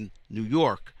 1900s in New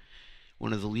York,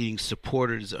 one of the leading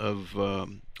supporters of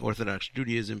Orthodox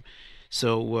Judaism.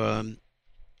 So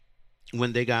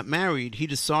when they got married, he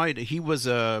decided he was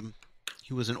an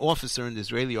officer in the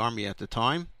Israeli army at the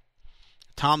time,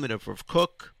 Talmud of Rav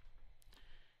Kook,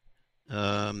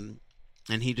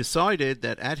 and he decided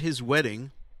that at his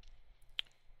wedding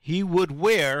he would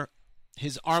wear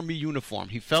his army uniform.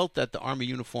 He felt that the army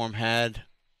uniform had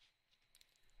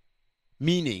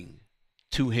meaning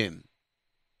to him,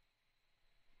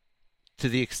 to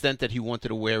the extent that he wanted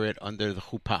to wear it under the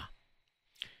chuppah.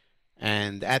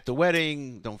 And at the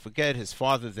wedding, don't forget, his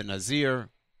father, the Nazir,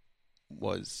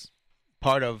 was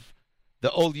part of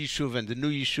the old Yishuv and the new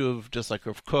Yishuv, just like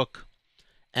Rav Kook.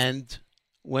 And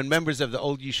when members of the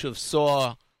old Yishuv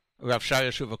saw Rav Shai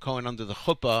Yeshuva Cohen under the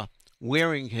chuppah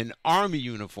wearing an army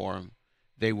uniform,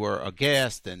 they were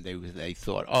aghast, and they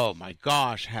thought, oh my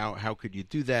gosh, how could you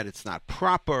do that? It's not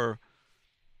proper.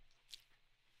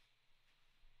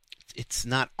 It's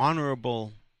not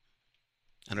honorable.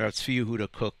 And Rav Tzvi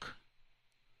Yehuda Kook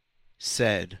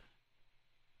said,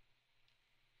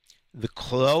 the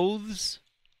clothes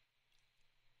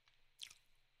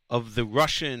of the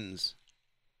Russians,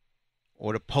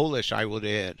 or the Polish, I would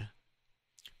add,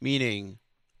 meaning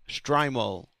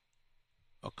shtreimel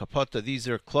or kapota, these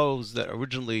are clothes that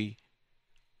originally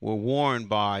were worn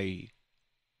by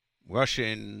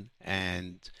Russian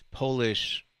and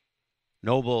Polish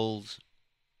nobles.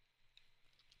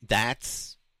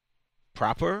 That's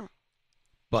proper,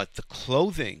 but the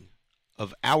clothing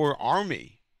of our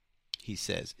army, he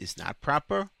says, is not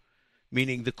proper,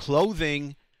 meaning the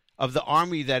clothing of the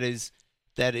army that is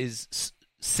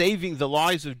saving the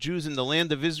lives of Jews in the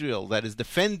land of Israel, that is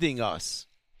defending us,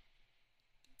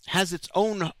 has its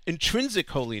own intrinsic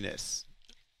holiness.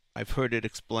 I've heard it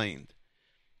explained.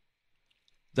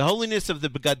 The holiness of the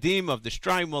begadim, of the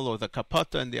shtreimel or the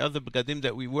kapata and the other begadim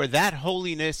that we wear, that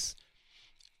holiness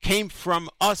came from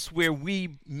us, where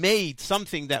we made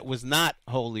something that was not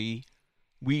holy.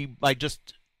 By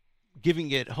just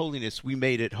giving it holiness, we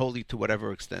made it holy to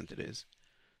whatever extent it is.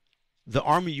 The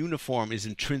army uniform is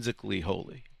intrinsically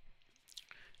holy.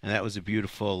 And that was a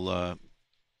beautiful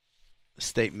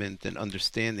statement and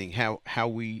understanding how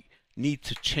we need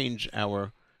to change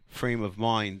our frame of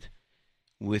mind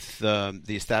with the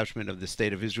establishment of the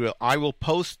State of Israel. I will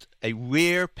post a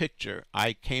rare picture.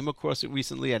 I came across it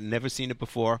recently. I'd never seen it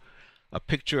before. A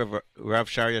picture of Rav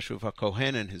Shai Yeshuv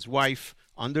HaKohen and his wife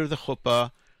under the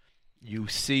chuppah. You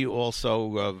see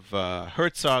also of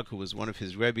Herzog, who was one of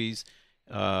his rebbes,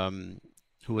 who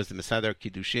was the Mesader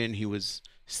Kiddushin. He was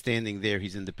standing there.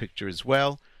 He's in the picture as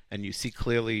well. And you see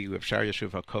clearly Rav Shai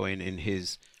Yeshuv HaKohen in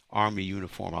his army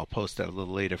uniform. I'll post that a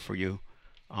little later for you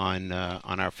on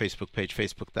our Facebook page,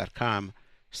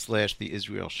 facebook.com/The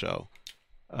Israel Show.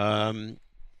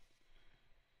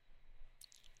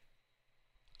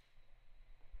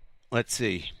 Let's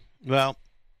see. Well,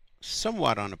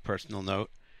 somewhat on a personal note,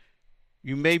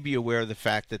 you may be aware of the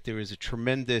fact that there is a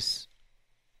tremendous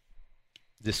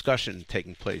discussion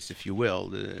taking place, if you will,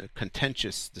 the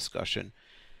contentious discussion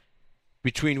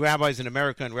between rabbis in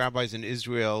America and rabbis in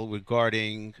Israel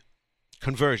regarding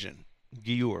conversion,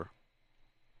 giyur.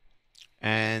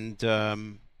 And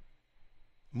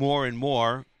more and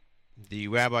more, the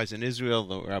rabbis in Israel,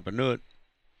 the Rabbanut,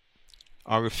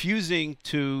 are refusing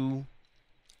to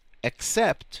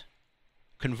accept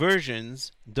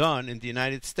conversions done in the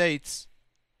United States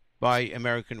by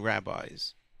American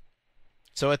rabbis.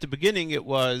 So at the beginning it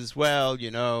was, well,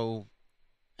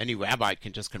 any rabbi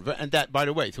can just convert. And that, by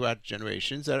the way, throughout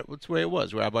generations, that's the way it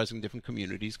was. Rabbis in different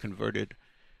communities converted,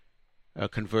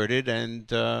 and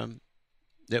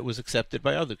that was accepted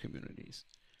by other communities.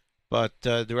 But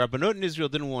the Rabbanut in Israel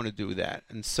didn't want to do that.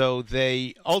 And so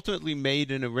they ultimately made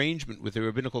an arrangement with the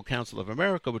Rabbinical Council of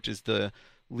America, which is the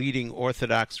leading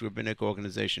Orthodox rabbinic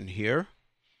organization here,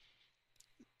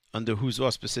 under whose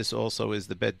auspices also is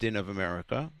the Bet Din of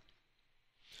America.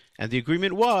 And the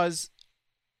agreement was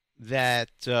that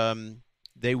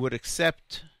they would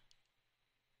accept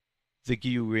the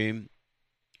giyurim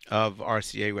of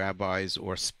RCA rabbis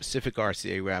or specific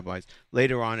RCA rabbis.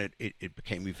 Later on, it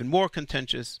became even more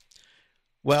contentious.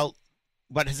 Well,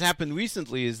 what has happened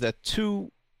recently is that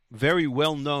two very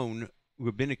well-known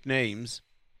rabbinic names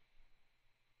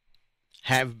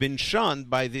have been shunned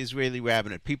by the Israeli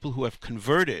rabbinate. People who were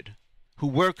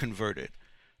converted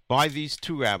by these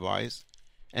two rabbis,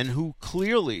 and who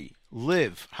clearly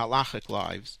live halachic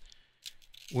lives,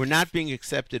 were not being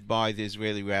accepted by the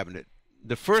Israeli rabbinate.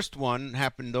 The first one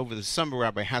happened over the summer,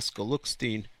 Rabbi Haskell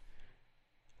Lookstein,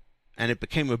 and it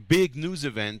became a big news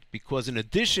event because in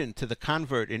addition to the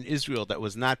convert in Israel that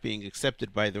was not being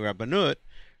accepted by the Rabbanut,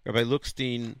 Rabbi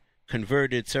Lookstein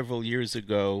converted several years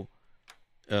ago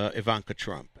Ivanka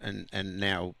Trump, and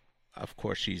now, of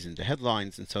course, she's in the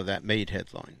headlines, and so that made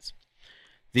headlines.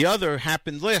 The other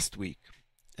happened last week,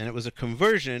 and it was a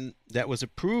conversion that was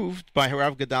approved by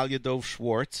Harav Gedalia Dov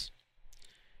Schwartz,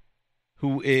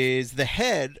 who is the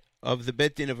head of the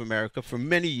Bet Din of America for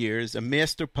many years, a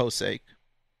master posek.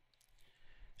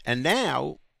 And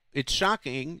now it's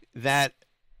shocking that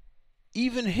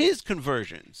even his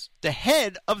conversions, the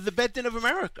head of the Bet Din of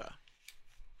America,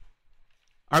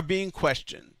 are being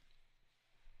questioned.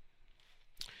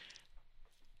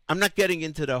 I'm not getting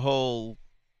into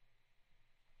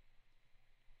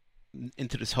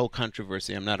this whole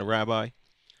controversy. I'm not a rabbi.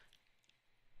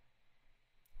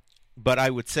 But I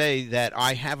would say that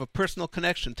I have a personal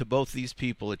connection to both these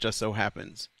people. It just so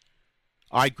happens.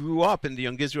 I grew up in the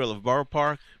Young Israel of Borough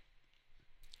Park,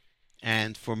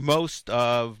 and for most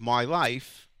of my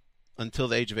life, until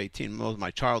the age of 18, most of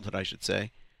my childhood, I should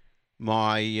say,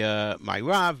 my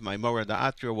Rav, my Moreh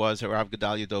Da'atra, was Rav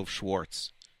Gedalia Dov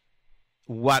Schwartz.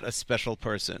 What a special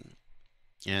person.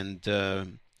 And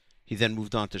he then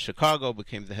moved on to Chicago,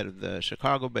 became the head of the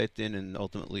Chicago Beit Din, and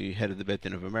ultimately head of the Beit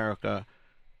Din of America.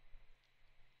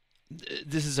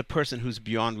 This is a person who's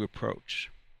beyond reproach.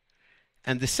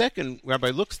 And the second,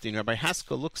 Rabbi Lookstein, Rabbi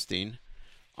Haskell Lookstein,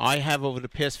 I have over the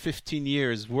past 15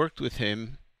 years worked with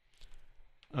him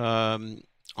on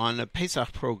a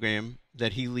Pesach program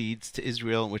that he leads to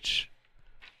Israel, in which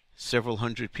several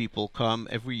hundred people come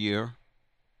every year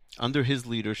under his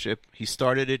leadership. He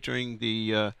started it during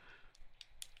the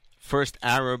first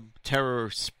Arab terror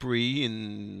spree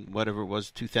in whatever it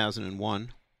was,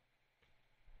 2001,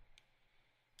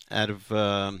 out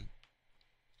of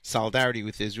solidarity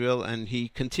with Israel, and he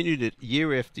continued it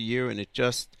year after year, and it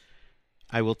just,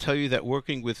 I will tell you that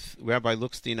working with Rabbi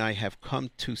Lookstein, I have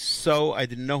come to I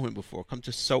didn't know him before, come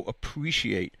to so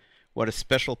appreciate what a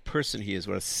special person he is,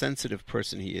 what a sensitive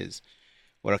person he is,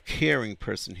 what a caring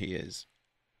person he is.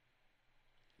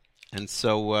 And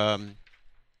so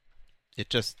it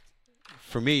just,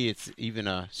 for me, it's even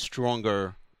a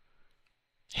stronger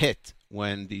hit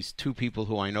when these two people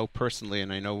who I know personally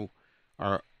and I know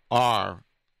are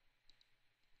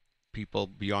people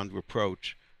beyond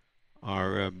reproach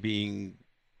are being,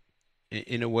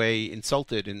 in a way,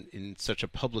 insulted in such a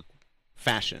public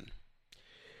fashion.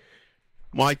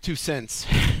 My 2 cents.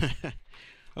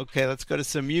 Okay, let's go to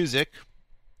some music.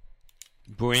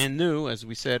 Brand new, as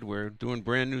we said, we're doing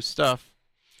brand new stuff.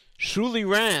 Shuli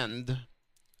Rand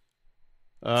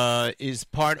is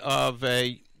part of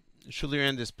a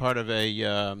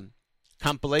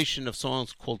compilation of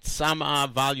songs called Sama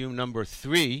Volume Number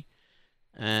 3,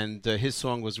 and his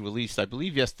song was released, I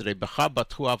believe, yesterday. Becha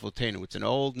Batchu Avotenu. It's an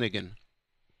old niggin,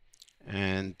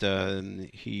 and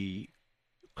he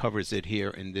covers it here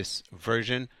in this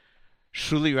version.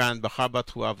 Shuli Rand, Becha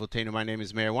Batchu Avotenu. My name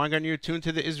is Meir Weingarten. You're tuned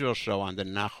to the Israel Show on the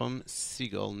Nachum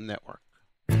Segal Network.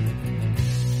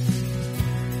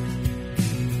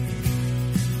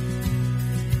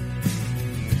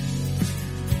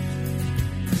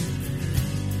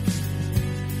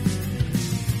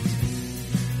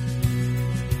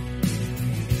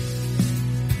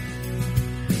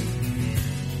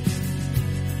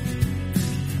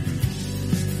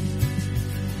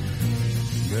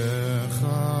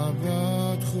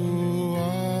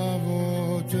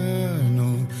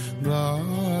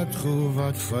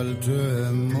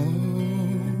 ותפלתמו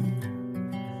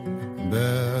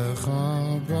בך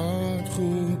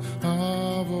בטחו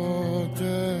אבותינו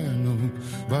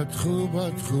בטחו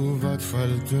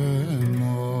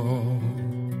ותפלתמו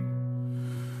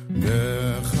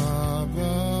בך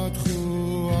בטחו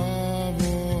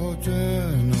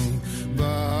אבותינו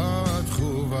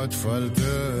בטחו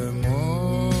ותפלתמו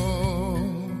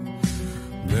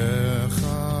בך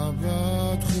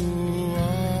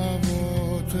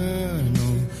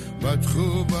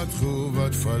בטחו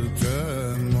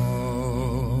ותפלתמו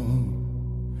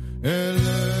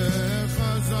אליך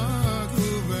זעקו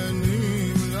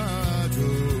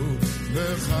ונמלטו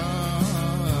בך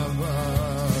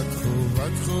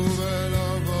בטחו ולא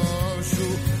בושו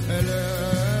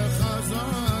אליך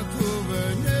זעקו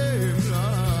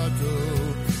ונמלטו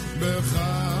בך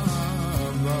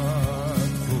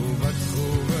בטחו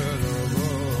ולא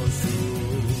בושו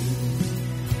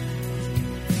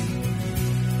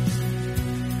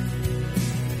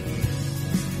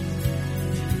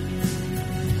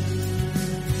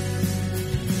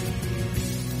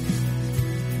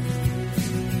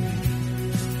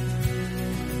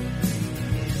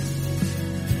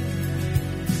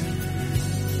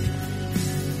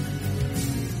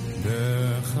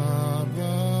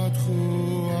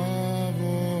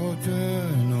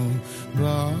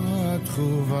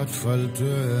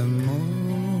ותפלתמו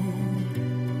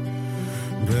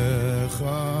בך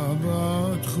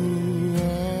בטחו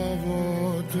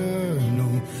אבותינו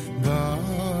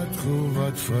בטחו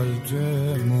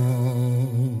ותפלתמו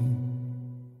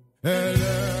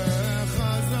אליך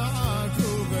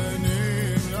זעקו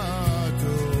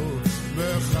ונמלטו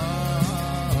בך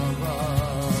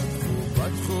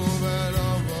בטחו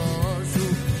ולא בושו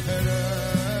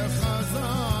אליך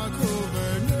זעקו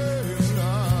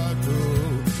ונמלטו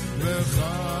בך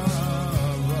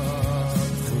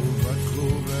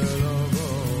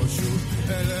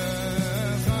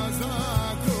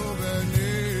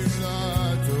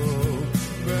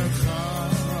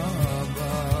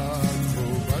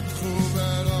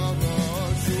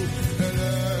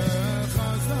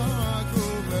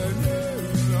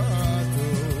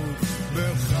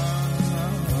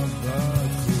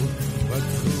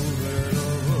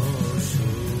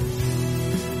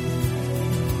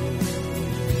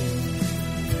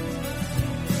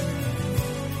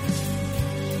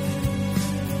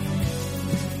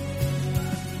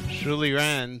Shuli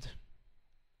Rand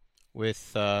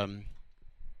with, I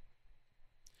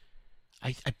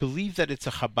believe that it's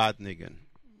a Chabad Nigun.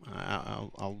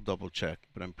 I'll double check,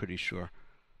 but I'm pretty sure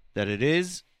that it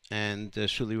is. And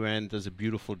Shuli Rand does a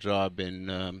beautiful job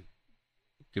in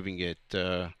giving it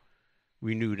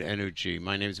renewed energy.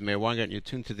 My name is Meir Weingart. You're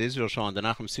tuned to the Israel Show on the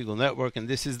Nachum Segal Network, and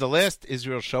this is the last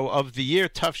Israel Show of the year,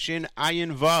 Tafshin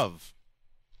Ayin Vav.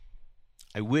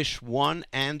 I wish one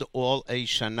and all a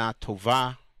Shana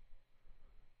Tova,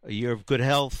 a year of good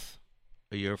health,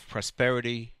 a year of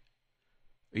prosperity,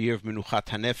 a year of Menuchat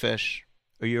HaNefesh,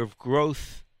 a year of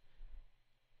growth,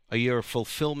 a year of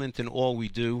fulfillment in all we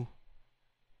do,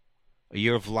 a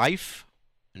year of life,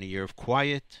 and a year of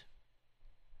quiet,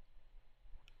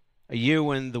 a year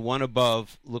when the one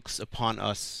above looks upon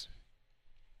us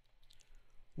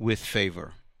with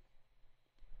favor.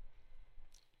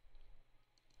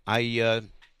 I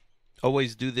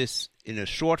always do this in a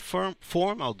short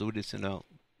form. I'll do this in a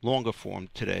longer form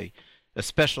today. A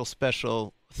special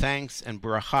thanks and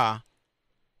bracha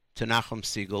to Nachum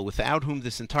Segal, without whom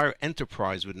this entire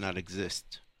enterprise would not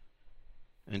exist.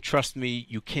 And trust me,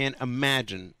 you can't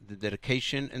imagine the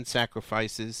dedication and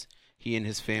sacrifices he and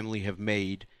his family have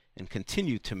made and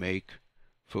continue to make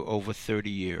for over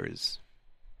 30 years.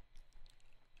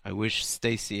 I wish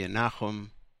Stacy and Nachum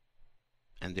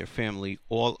and their family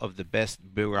all of the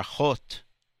best birachot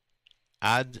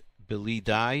ad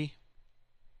belidai.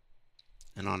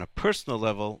 And on a personal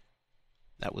level,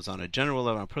 that was on a general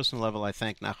level, on a personal level, I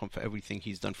thank Nachum for everything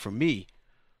he's done for me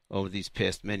over these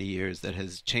past many years that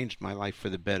has changed my life for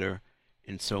the better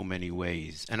in so many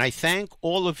ways. And I thank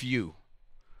all of you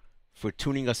for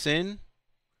tuning us in,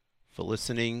 for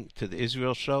listening to the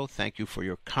Israel Show. Thank you for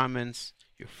your comments,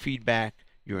 your feedback,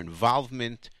 your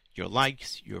involvement, your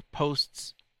likes, your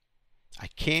posts. I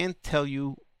just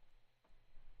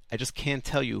can't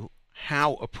tell you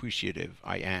how appreciative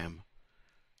I am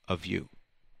of you.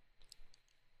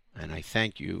 And I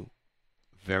thank you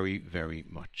very, very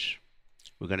much.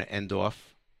 We're going to end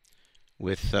off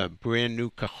with brand new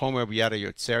Kachomer B'Yad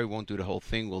HaYotzer. We won't do the whole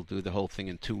thing. We'll do the whole thing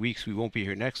in 2 weeks. We won't be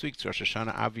here next week. It's Rosh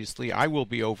Hashanah, obviously. I will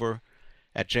be over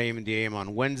at JM and the AM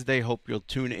on Wednesday. Hope you'll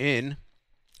tune in.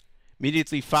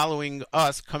 Immediately following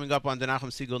us, coming up on the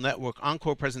Nachum Segal Network,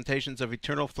 encore presentations of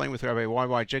Eternal Flame with Rabbi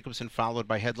Y.Y. Jacobson, followed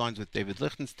by headlines with David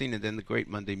Lichtenstein, and then the Great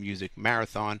Monday Music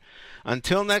Marathon.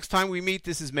 Until next time we meet,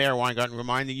 this is Meir Weingarten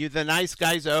reminding you, the nice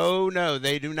guys, oh no,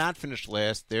 they do not finish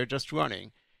last. They're just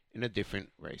running in a different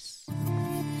race.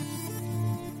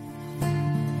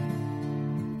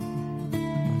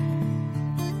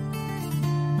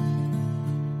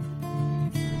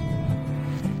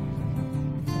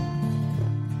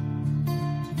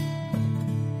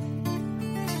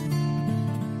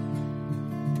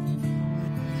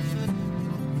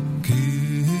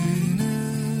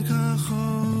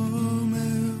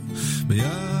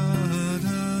 ביד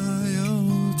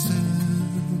היוצר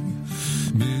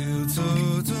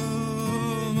ברצותו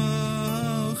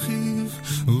מרחיב